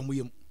bayi do mo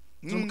yam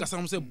so ka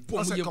sam say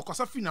bo mo yam ka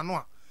so fi na no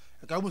a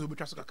ka bo so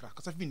betwa so kakra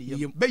ka so fi ni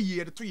yam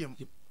bayi e de to yam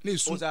na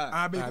su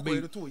bayi ko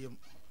e de to yam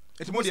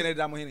eti mo de na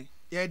da mo hene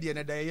ye de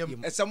na da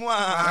yam esemo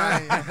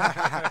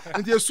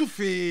nti esu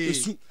fe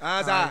esu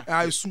za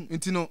esu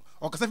nti no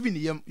okasa fi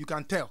ni yam you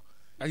can tell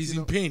he's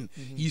in pain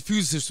he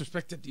feels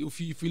disrespected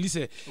he feels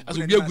as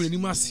we be agu ni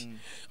masi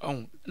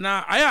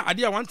na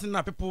aya one thing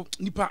na people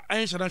nipa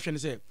ayen shadan hwe ne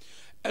say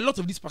a lot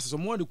of these pastors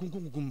more the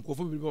kunkunkum ko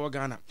fo bi ba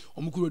Ghana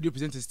omukuru radio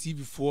presenters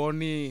TV for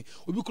ne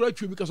obi kura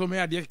twa bi ka so me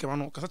ade keka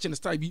no kasa che ne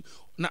style bi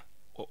na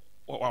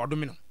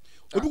wadome no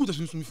obi kuta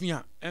sunsunfin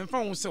a emfa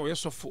won se oye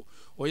sofo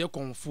oye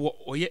konfo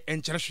oye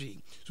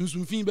encherehwe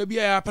sunsunfin ba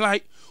bia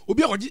apply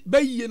obi akwaje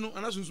bayiye no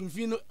ana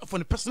sunsunfin no for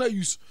the personal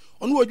use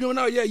onu odwon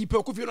na oye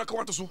yipe kofi no aka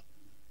wato so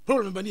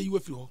problem ba ne yiwa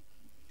free ho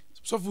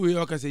sofo we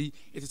aka say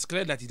it is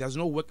clear that it does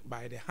not work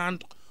by the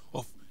hand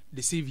of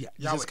the savior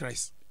Jesus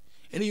Christ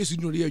ene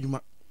yesu no le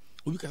adwuma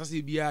obi kasa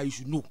say bia you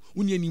should know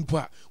woni ani mpo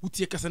a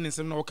wutie kasa ne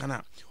nsem na wo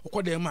kana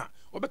okoda ma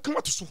obeka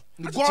wato so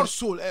God's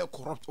soul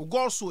corrupt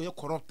God's soul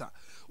corrupt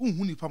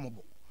unhu nipa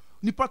mobo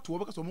nipa to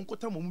obeka so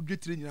monkota mo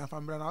dwetire nyina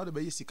famra na wo de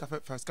be yesika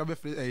first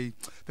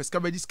ka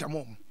be dis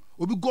kamom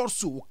obi God's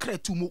soul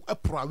create mo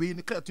eproawe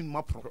ne create mo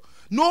apro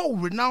no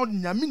we now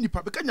nyame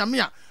nipa beka nyame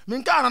a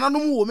menka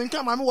anananom wo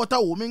menka mame water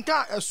wo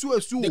menka esu wo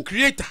the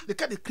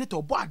creator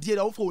obo ade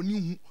da wo fa oni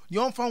hu ni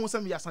on fa ho se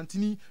me ya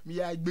santini me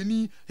ya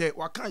igbeni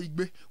waka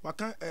igbe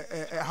waka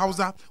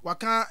hausa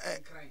waka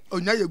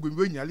onya ye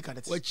gbembe nya lika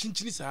det wa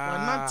chinchini sa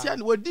nantia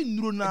ni wadi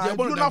nuro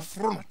na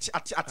fro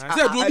ati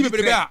say do obi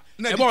bebrebe a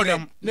e ba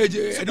odam na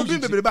je obi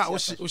bebrebe a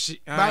o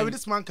shi by with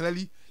this man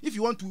clearly if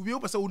you want to be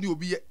opese oni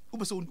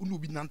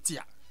obi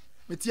nantia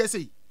metia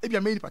say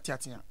ebia me ni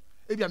patiatia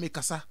ebia me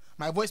kasa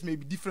my voice may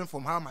be different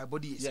from how my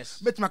body is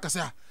yes. bet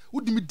makasa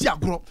wudi me di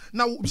agro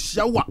na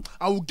shiawa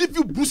I will give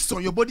you boosts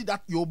on your body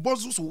that your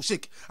bones will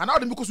shake and now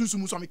dem because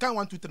sunsumu so me kan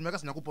 1 2 3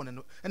 meka na kopon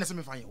no ene se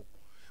me fan ye wo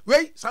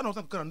wey sa na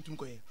kan no tum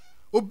ko ye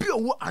obi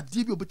owo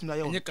ade bi obetum na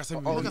ye wo enye kasa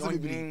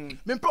bi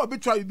me mpa obi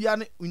try bia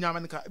ne unyama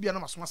ne ka bia na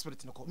masoma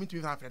spirit ne ko me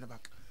tumi fan friend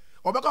back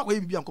obeka ko ye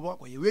bia nko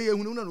ko ye wey ye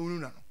hunu na no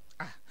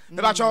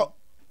me ba cho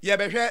ye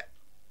be hwe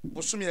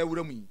bosome ya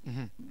wura mu yi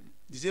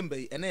December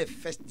and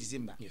 1st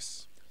December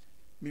yes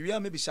me wia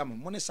me bi sham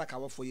mo ne saka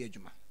wofo ye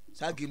adwuma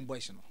sa game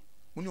boys no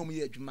mo ne omo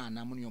ye adwuma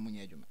na mo ne omo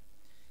ye adwuma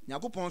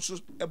nyakopon so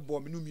ebo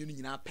me no mienu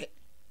nyina pɛ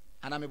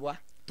ana me boa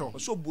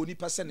so bo ni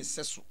pase ne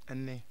seso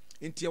enne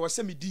enti e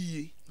wose me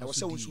diye e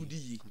wose won so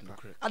diye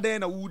adan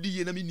na wo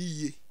diye na me ni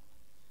yiye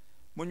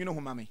mo nwene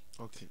ho mame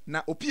okay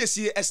na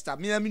opiesie Esther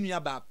me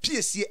nua ba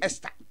piesie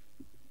Esther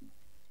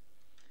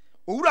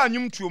owura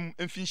anyum tuom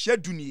mfinhia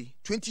dunie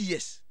 20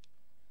 years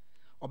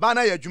oba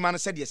na ye adwuma no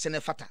se de sene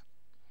fata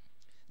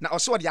na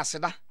ose wo de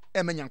aseda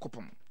e ma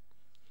nyankopon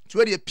to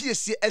we de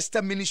piesie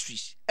Esther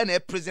Ministries e na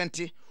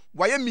present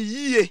waye me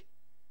yiye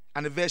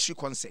anniversary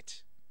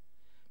concert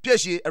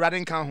piesie erade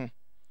nkan ho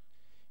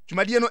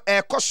dwumadie no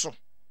e koso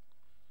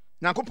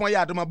nyankopon ye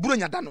adoma buro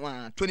nyada no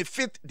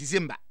 25th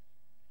December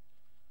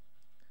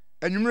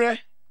anwumre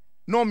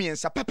no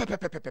miensa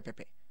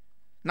pepepepepepe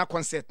na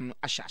concert no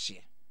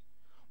ahyahye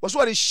was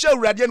what is show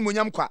radian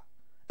munyam kwa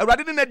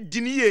awrade na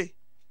diniye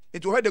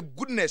it will hear the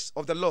goodness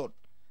of the Lord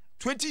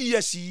 20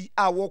 years yi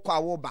a wo kwa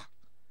wo ba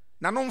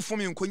na no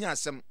mfom nkonya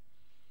asem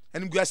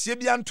enguasie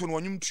bia nto no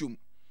onwum tuom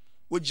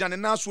ogiane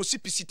na so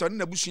sipisi ne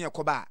na busu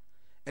yakoba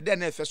e de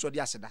na efeso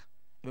de aseda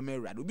be me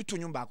awrade obi to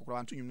nwum ba akokora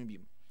anto nwum no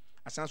biem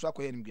asan so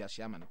akoye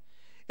enguasie ama no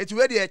it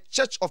will the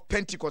Church of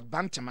Pentecost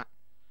Bantama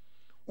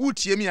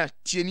utie mi a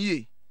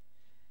tieniye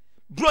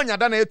bro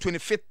nyada na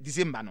 25th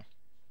December no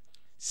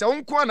se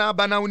wonko na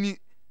aba na woni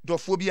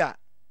dofo bi a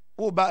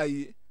wo ba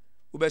ayi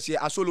wo be se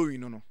asolo wi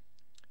no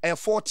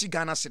 40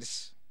 Ghana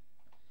cedis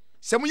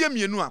se mo ye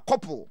mienu a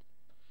couple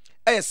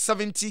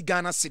 70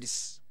 Ghana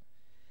cedis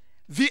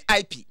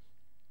VIP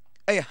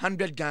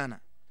 100 Ghana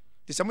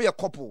de se mo ye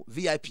couple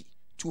VIP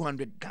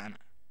 200 Ghana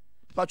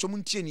papa cho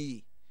mun tie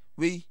ni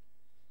we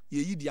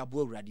ye yi di abo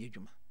awrade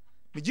adwuma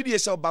me gidi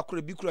yesa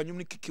obakora bi kura nwum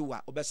ne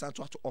kekewa obesan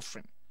to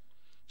offering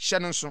hye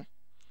no so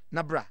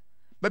na bra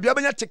ba bia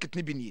banya ticket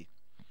ne bi nie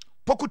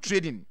Poku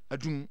Trading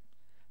adum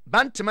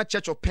Bantama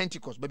Church of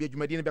Pentecost ba bia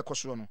adwumadi ne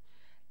bekoso no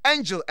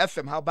Angel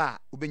FM how ba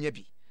obenya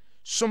bi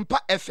Sumpa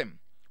FM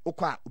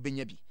okwa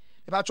obenya bi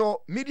ba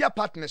cho media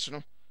partners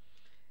no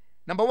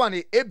number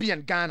 1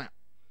 ABN Ghana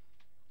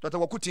Dr.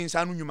 Wakutin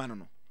sanu nyuma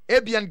no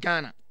ABN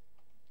Ghana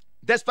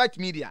Despite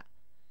Media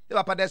e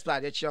papa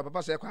Despite e chia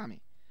papa se kwa me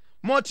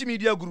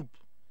Multimedia Group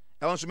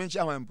I want to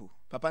mention Awampo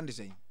papa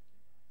ndesey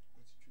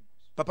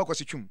papa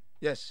kwasitwum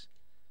yes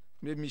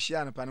me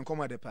share na pa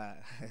nkomo de pa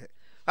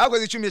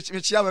akwasitwum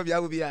me chia ba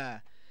bia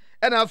bia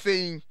and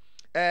afein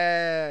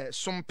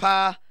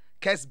Sumpa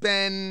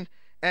Kesben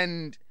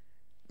and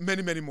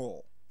many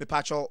more me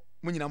pacho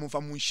munyina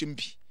mumfa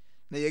munhimbi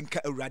na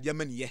yenka awrade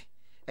amaniye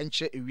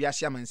enche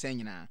ewiase amansan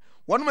nyina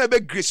wonu ma be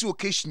grace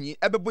occasion yi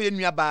ebebo ye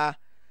nuaba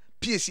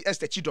PAC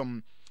Esther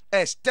Chidom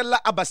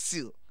Stella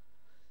Abastil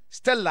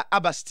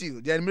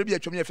they maybe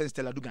atwom ye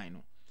Stella Dugan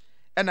no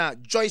ena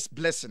Joyce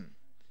Blessing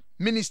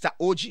Minister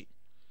OG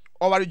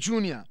Owari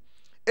Junior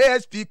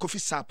ASP Kofi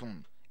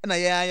Sapon ena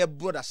ya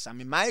brother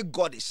Sammy my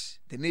goddess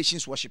the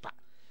nation's worshipper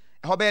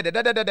hobe de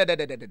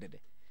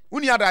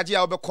uni adaje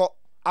a obekọ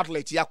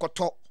outlet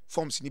yakoto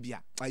forms ni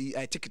bia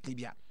ticket ni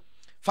bia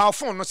fa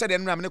phone no say de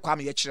nura me kwa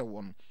me ye kire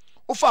wo no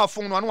wo fa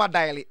phone no wa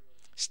dial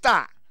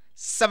star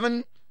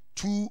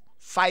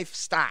 725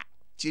 star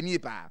chini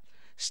ba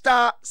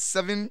star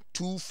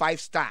 725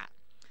 star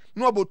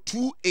no about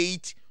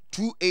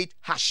 2828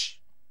 hash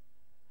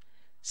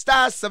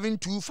star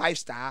 725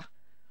 star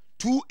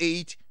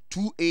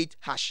 2828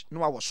 hash no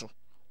wa so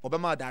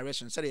obema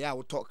direction say ya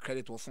wo talk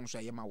credit wo phone so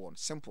ya ma won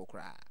simple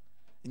kra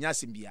nya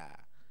simbia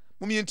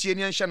mum yentie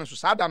ni anhye no so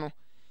sada no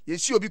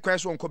yesi obi kwan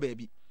so onko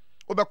baabi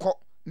obekọ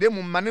de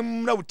mum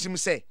manem na wutim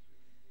say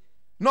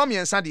no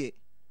miensa de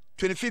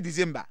 25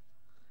 December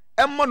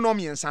emmo no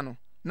miensa no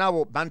na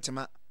wo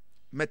bantema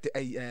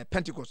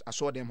Pentecost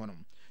aso dem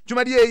honom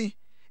jumadi yi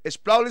is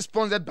proudly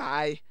sponsored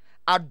by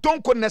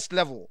Adonko Next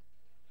Level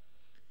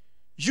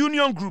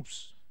Union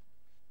Groups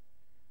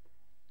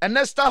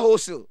Anesta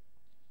Wholesale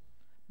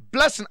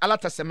Blessing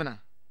Alata Seminar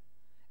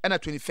and a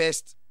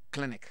 21st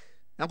Clinic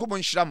nanko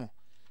bon shiramo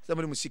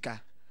somebody musika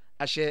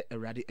ahye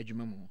awrade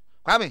adwuma mu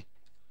kwame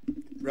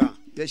bra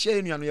ye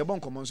share nuanu ye bon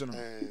common so no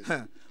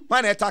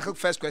when I tackle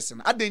first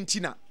question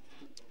adentina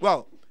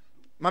well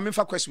mama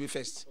fa question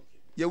first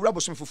ye wura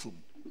bosom fufuru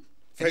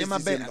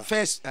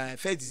first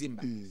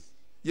December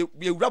ye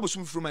wura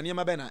bosom fufuru man ye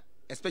ma be na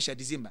especially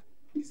December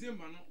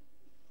no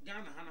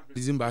Ghana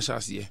December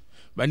ashasiye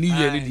but new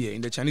year there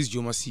in the Chinese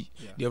geomancy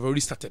they have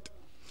already started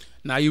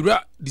na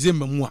yura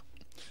December mu a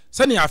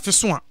sane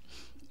afeso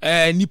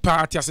a nipa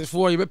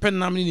atiasefo ye bepen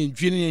nam ne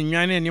ndwe ne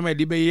nwan ne ne ma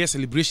de be ye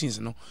celebrations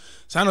no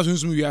sa na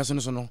sunsun wi ase no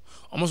so no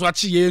omo so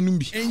achi ye enum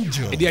bi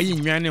e de aye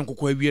nwan ne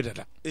nkokọ awie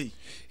dada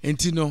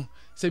enti no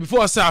say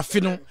before say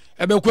afi no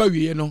e be kwa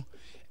awie no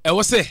e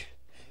wo say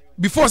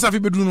before say afi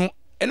bedu no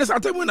ene sa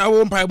atamu na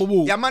wo mpa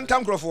bobo ya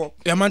mantam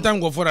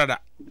krofo dada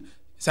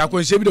sa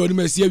akwanhye bi da oni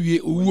masi awie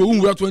owu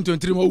onwura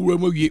 2023 ma owura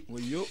ma awie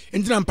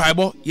enti na mpa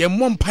bo ye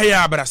mo mpa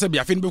ya abra say bi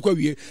afi no be kwa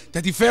awie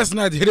 31st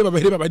night here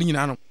baba ni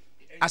nyina no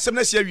asem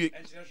na si awie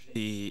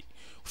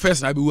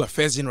first na be wu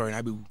first January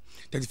na be wu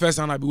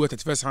 31st na be wu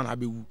 31st na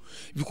be wu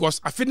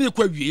because afi ne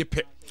kwa awie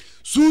pe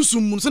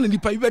sunsum mun se na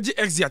nipa bi beje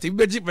exit bi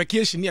beje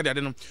vacation ne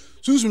ade no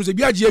sunsum se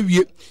bi age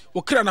awie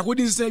wo kra na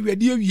kodin se awie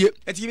de awie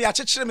eti bi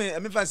achechire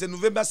me fan say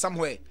November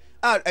somewhere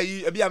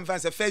abi am fan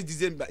say 1st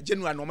December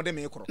January no mo de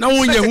me kro na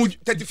won ye hu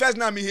 31st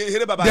na me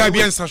here baba there be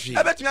ansahwe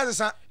abetumi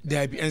asesa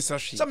there be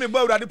ansahwe so me bo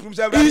awrade prum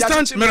say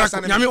instant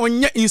miracle nyame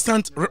onye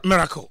instant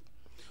miracle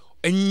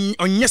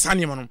onye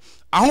sane mo no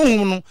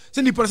ahonhom no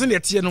se nipa se de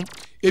tie no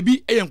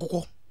ebi eye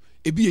nkokọ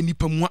ebi ye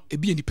nipa mua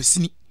ebi ye nipa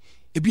sini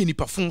ebi ye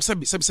nipa fon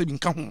sabi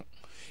nka ho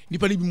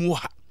nipa ni bi mu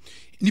ha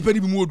nipa ni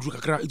bi mu oduru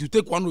kakra it will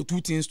take one or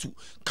two things to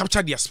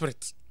capture their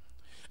spirit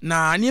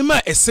na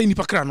niema ese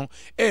nipa kra no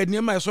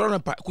niema esoro na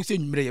pa ko se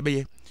nwumre ye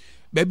beye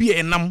ba bi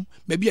enam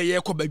ba bi ye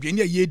kọ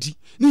badwani ye di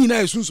ni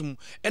nyina esunsum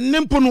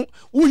ennempo no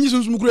wonyi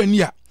sunsum kura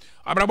ni a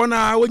abrabo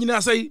na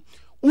wonyina sai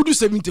udu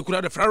 70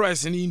 kura the fried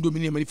rice ni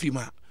indomie mani free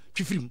ma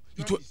film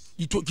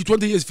you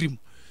 20 years film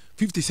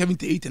 50 70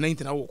 80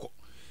 90 na woko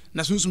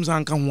na sunsum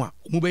san kan ho a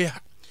mu be ya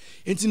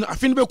enti no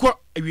afin be ko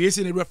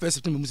awiese na 1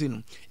 September mu se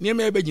no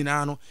niema e be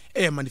nyina no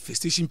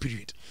manifestation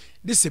period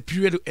this is a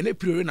period and a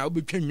period na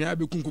obetwa nwa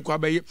be kunkuku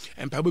abaye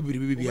empa be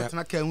bibia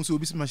na ka hu so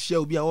obi ma share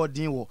obi a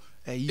odin wo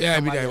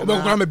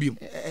obekwa ma biem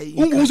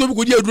hu so bi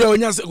ko di adura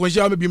onya ko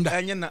share ma biem da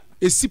enye na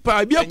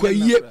esipa bia kwa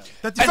yie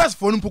 31st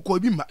for no poko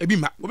obi ma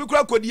obi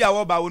kura kodi a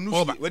wo ba wonu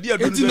fi wadi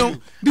aduru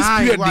no this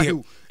period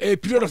there a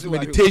period of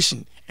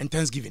meditation and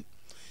thanksgiving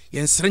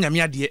yen sere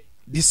nyame ade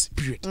this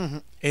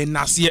period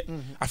nase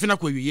afina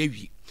kwa wie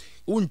wie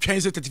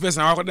wontwan se 31st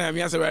na wa na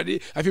me ase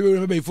wade afi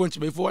be be phone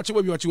be fo wache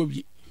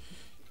wabi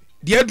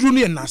the adru no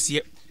ye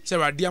nase se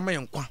wade ama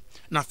yenkwa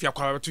na afia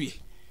kwa beto ye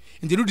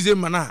in the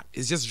December na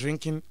is just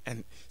drinking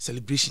and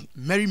celebration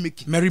merry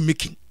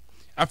making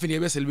afi ne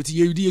be celebrate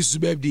ye di Jesus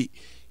birthday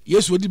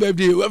yes odi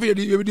birthday afi ye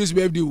di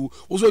birthday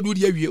wo so do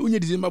di awie onye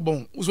December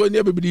bon wo so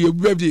ne be di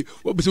birthday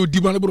wo be so di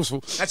man bro so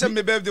acha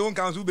me birthday won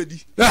kan so be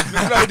di me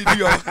fla di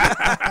yo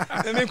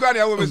me kwa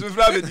ne wo be so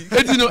fla be di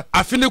eti no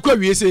afi ne kwa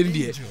wie se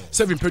ndi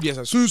 7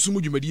 period sunsum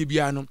dwumadi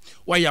bia no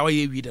wa ya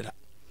wi dada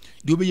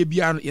de obeye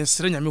bia no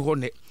yensere nyame ho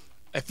ne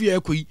afi ya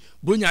koyi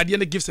bronya ade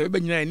ne gifts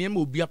be nyina ne ma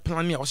obi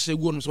plan ne a wo hye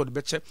gu no so de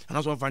beche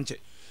ana so mfa nche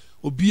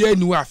obi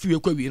ani wa afi ya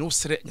kwa wie no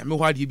sere nyame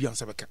ho ade bia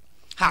nsebeka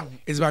how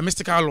is by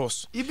mystical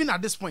laws even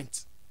at this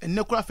point and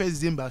nekura 1st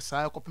December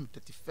say copy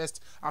 31st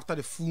after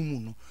the full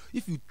moon no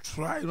if you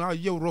try now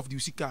you rough the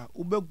usika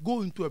we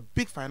go into a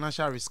big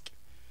financial risk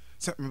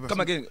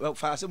come again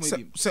for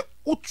say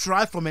we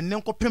try from a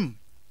nenkopem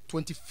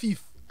 25th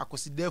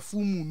akosi there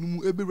full moon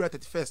no ebe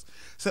 31st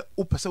say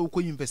o pese we ko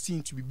invest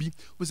into bibi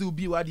we say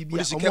obi wa de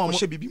bia o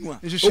hye bibi mu a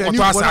o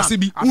to asase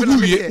bi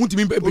wuwie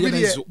wuntimi be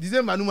na so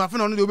December no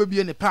afena no de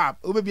obebi ne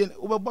pap obebi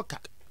obeboka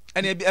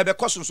and ebe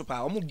koso so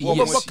pa o mo bo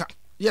boka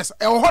yes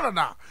e horror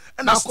na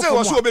na still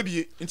was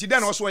obebie nti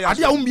den no so ya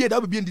ade a wo bie da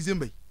obebie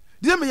December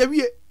ya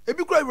wie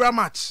ebi kura wura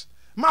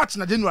March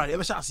na January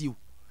ebe sha ase yo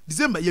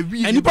December ye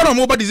wi and nipa na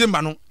mo ba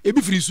December no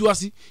ebi firi su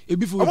ase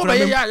ebi firi omo ba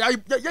ye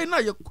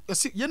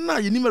na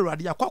ye nim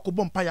awurade akwa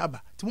bompa ya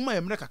aba ti mo ma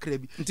ye mre kakra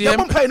bi ye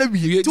bompa na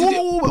wi ti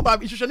wo ba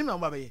ihwehwe nim na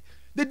mo ba ye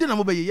de na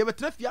mo ba ye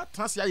betra fia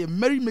trans ya ye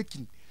merry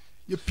making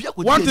ye pia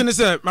ko one thing is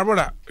my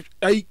brother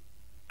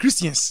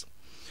Christians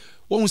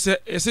when we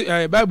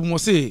say Bible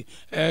must say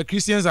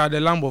Christians are the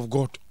lamb of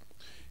God.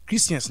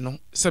 Christians no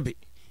sabe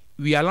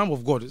we are lamb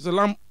of God. It's a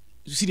lamb.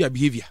 You see their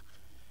behavior.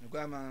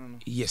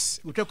 Yes.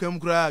 You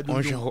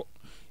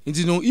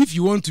know, if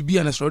you want to be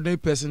an extraordinary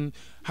person,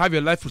 have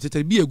your life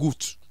protected, be a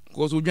goat.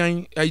 Because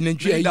Jimmy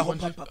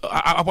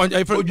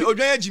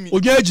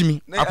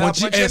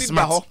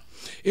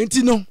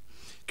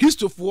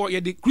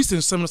Christopher, the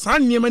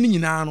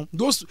Christian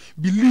those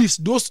beliefs,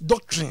 those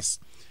doctrines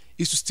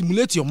is to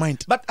stimulate your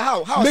mind. But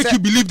how make you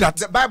believe that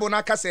the Bible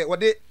na say what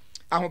they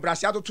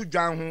ahobrasiato to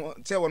dwan ho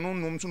say wono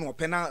num so no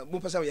pena bo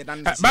pese we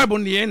dan Bible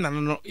ne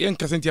no yen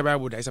kasentia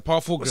Bible that is a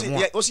powerful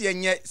grammar. O say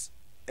yenye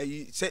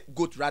say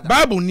goat rather.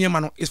 Bible ne ma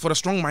no is for the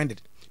strong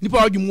minded. Nipa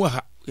adwum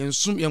ha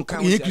yensum yen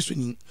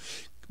Christian.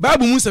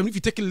 Bible means if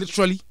you take it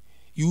literally,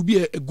 you will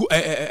be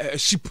a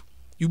sheep.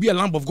 You will be a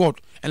lamb of God,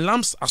 and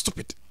lambs are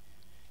stupid.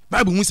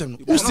 Bible means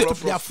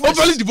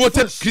overly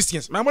devoted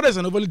Christians. My mother is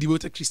an overly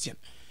devoted Christian.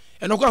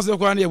 And of course, the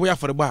one way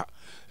for the bar.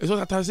 It's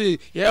what I say,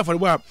 yeah, for the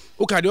bar.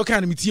 Okay, the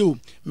kind of meet you.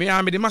 May I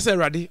be the master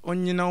ready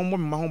on you know,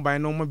 my home by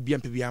no more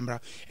BMP Ambra.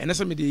 And that's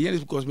me the years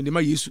because me the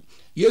my yes,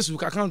 we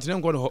can't count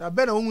them. I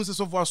better almost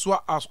so far so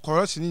as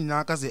correction in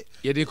Nakaze.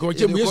 Yeah, they call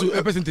you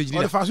a percentage.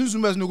 The fastest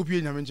no go pay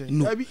mention.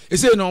 No,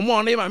 it's a no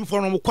more name. I'm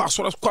for no class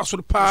or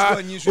the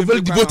power. Very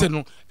devoted.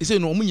 No, it's a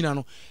no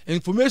minano.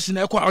 Information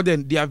I call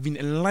them. They have been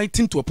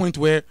enlightened to a point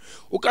where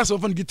okay, so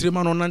often get 3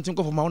 man on 19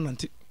 for my own.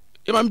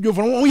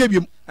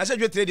 I said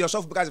you trade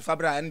yourself because of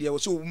Fabra and you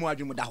so mu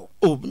adwum da ho.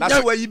 Oh,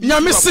 that's why you be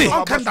Nyame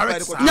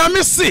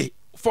say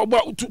for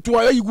to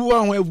why you go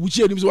on which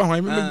you so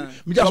wan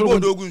me just go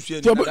dogun sue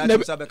ni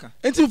sabeka.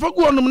 Enti for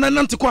go on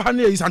nante kwa ha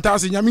na yi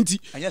santase Nyame nti.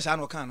 Anya sa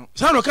no kan no.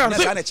 Sa no kan.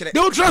 They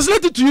will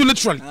translate it to you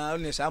literally. Ah,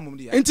 only sa mum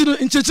dia. Enti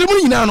in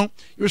chechemu nyina no,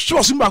 you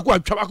sure sim ba ko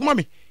atwa ba ko ma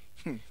me.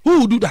 Who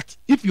will do that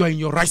if you are in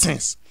your right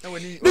sense?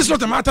 This is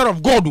not a matter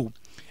of God.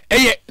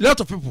 A lot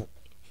of people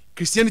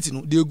Christianity no,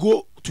 they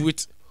go to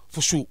it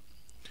for sure.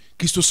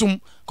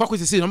 Christosum, Coco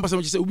say, number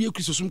 7 say, we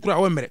Christosum cry,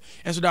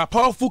 and so there are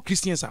powerful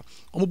Christians.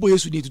 Omobo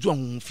Yesu need to do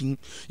a thing.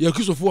 Your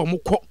Christopher,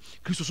 Moko,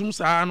 Christosum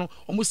Sano,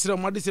 almost said,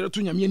 my desire to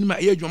Yamia,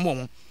 age your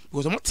mom,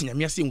 because I'm not saying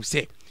Yamia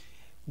say,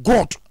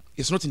 God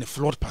is not in the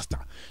flawed pastor.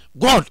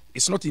 God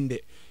is not in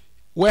the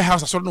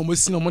warehouse. I saw no more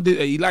sin on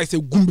Monday. Eli said,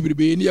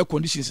 Gumbi, any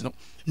conditions.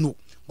 No,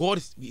 God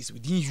is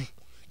within you.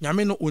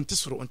 Yameno on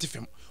Tisro on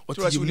Tifem.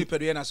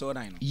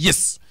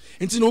 Yes.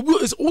 And no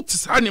is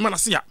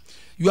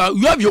you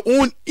have your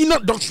own inner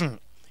doctrine.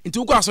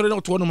 Into not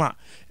to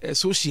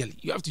socially.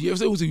 You have to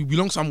you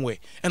belong somewhere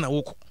and I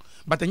walk.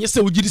 But then yes,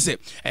 we did say,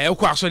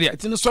 sorry, I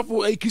didn't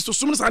suffer a Christo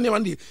Summons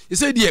one day. You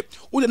said, dear,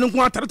 we don't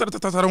want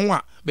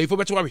to before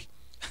better worry.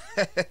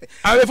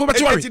 I will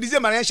forget to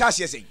December and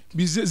Shassi.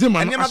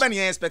 December, never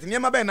expect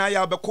never been I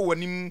have a co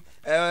him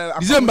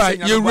December,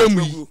 you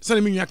room,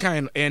 send me your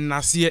kind and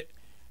I see it.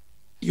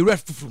 You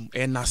ref from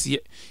and I see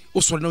it.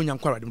 Also, no young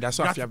quarrel. That's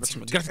why I have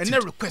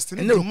and request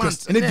and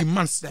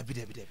demands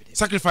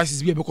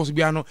sacrifices because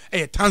we are no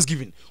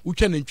Thanksgiving. We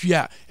can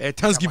enjoy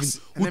Thanksgiving.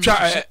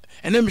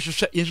 And then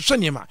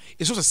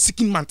it's not a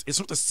seeking month. It's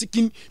not a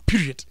seeking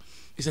period.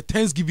 It's a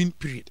Thanksgiving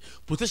period.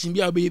 Protection be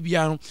a baby.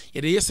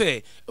 They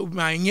say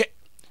my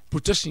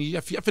protection.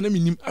 If you have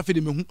any after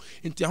the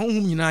into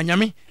home in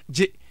Yami.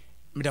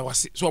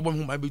 So about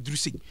my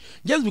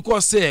just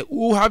because say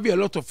we have a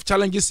lot of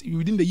challenges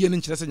within the year in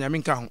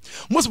China.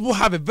 Most people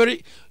have a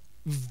very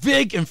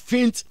vague and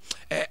faint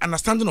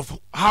understanding of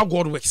how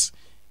God works.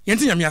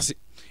 Yenti Yamiase.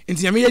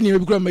 Inti Yamia ni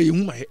become my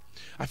huma.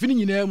 I feel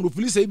in the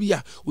police say be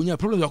when you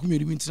problem of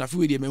community, I feel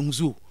the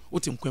Memuzo,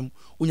 Otimquem,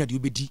 when you do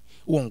bedi,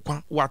 one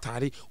quan,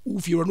 watari,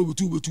 if you run over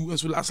 2 and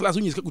so last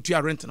when you get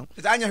to rent.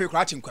 It's Anya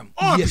Cratching Quem.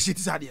 Oh, yes, it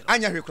is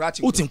Anya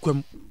Cratching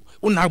Otimquem.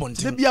 Unabon.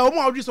 There be a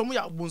woman who some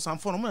some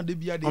for de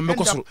bia de.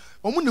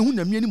 Omo ne hu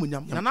na miani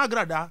munyam. Na na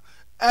agrada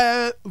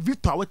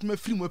Victor what me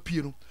film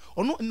appear no.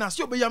 Ono na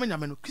se obeya me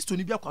nyame no. Kristo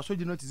ni bia kwaso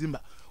gino December.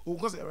 O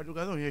because everybody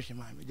go here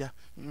shema me ja.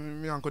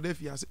 Me anko de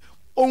fiase.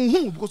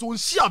 Onhu because we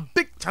see a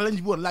big challenge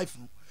in life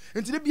no.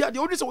 Enti de bia de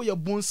odi se we ye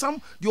bonsam,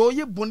 de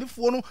oye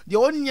bonefo no, de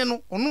onye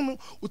no, ono no.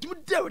 Otimi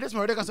de we dey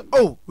say ka say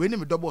oh, we ne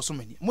me double so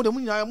many. Mo de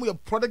munya mo ye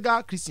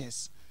prodigal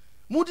Christians.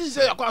 Moody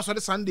say across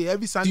Sunday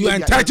every Sunday. You are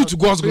entitled to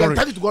God's glory.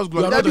 Entitled to God's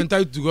glory. You are not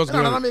entitled to God's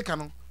glory.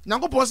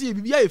 Nango say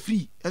bibia e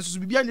free. Enso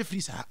bibia ne free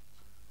sa.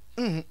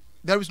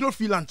 There is no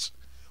free lunch.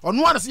 Or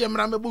no one say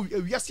emra mebo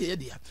wiase ye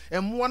dia.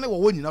 Emo na wo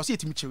woni na say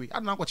etimi chewe.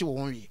 Adana kwache wo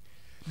won wie.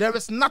 There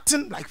is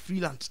nothing like free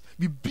lunch.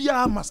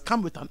 Bibia must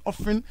come with an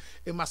offering.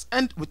 It must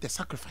end with a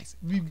sacrifice.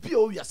 Bibia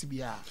wiase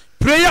bia.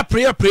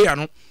 Prayer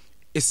no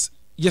is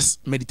yes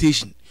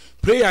meditation.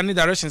 Prayer and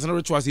directions and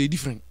rituals are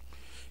different.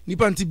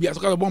 Nipa nti bia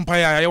so ka bompa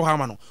ya ye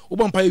hama no wo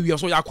bompa ya wi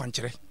so ya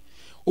akwankyere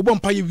wo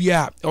bompa ya wi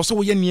a so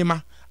wo ye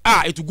niema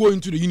it will go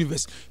into the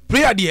universe.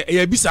 Prayer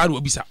there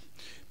bisa.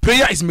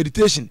 Prayer is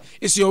meditation.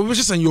 It's your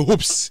wishes and your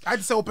hopes. I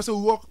just say a person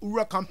who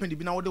work company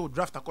be now they will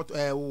draft a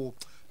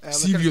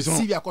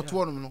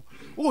CV no.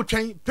 Oh,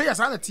 train prayers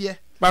are not here.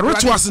 But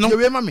rituals no. You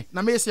remember me?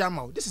 Na me say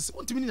am. This is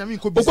what me na me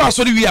ko. Oko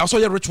asori we are so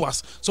your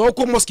rituals. So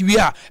oko mosque we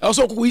are.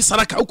 Also oko yi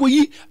saraka. Oko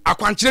yi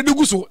akwankyere de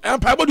guso.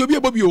 Empire body obi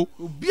ebobi o.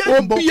 Obi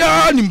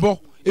nimbo.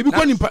 Ebi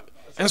ko nimpa.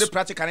 The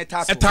practical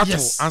attack.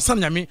 Yes. Ansa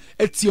nyame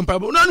eti empire.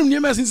 No no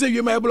niam sin say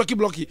we ma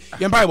blocky.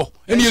 Empire bo.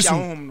 Eni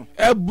yesu.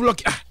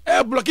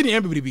 Blocky ni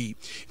embebrebe.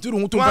 Tu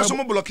do to so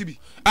mo blocky bi.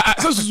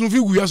 So fi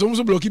gu ya so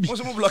mo blocky bi.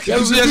 So mo blocky.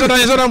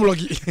 Yes so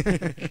blocky.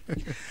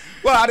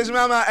 Well, this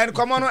mama and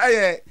come on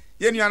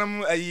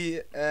yenuanum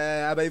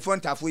abayifo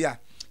ntafo ya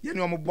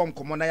yenu omo bom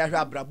komo na ya hwe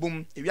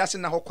abrabum ewiase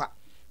na hokwa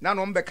na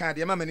no mbeka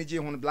de mama manage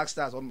hu Black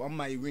Stars on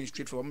my win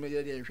straight from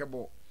ye de hwe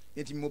ball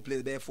yeti mo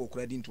play there for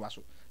kura din to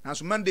aso na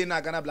so Monday na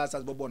Ghana Black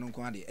Stars bobo no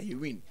nko ade e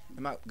win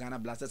na Ghana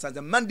Black Stars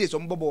the Monday so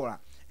bobo ra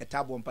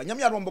etabo mpa nyam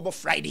ya ro bobo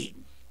Friday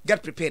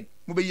get prepared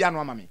mo be ya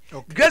no mama me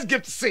grace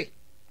gift say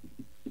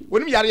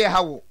wonim yare ye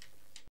hawo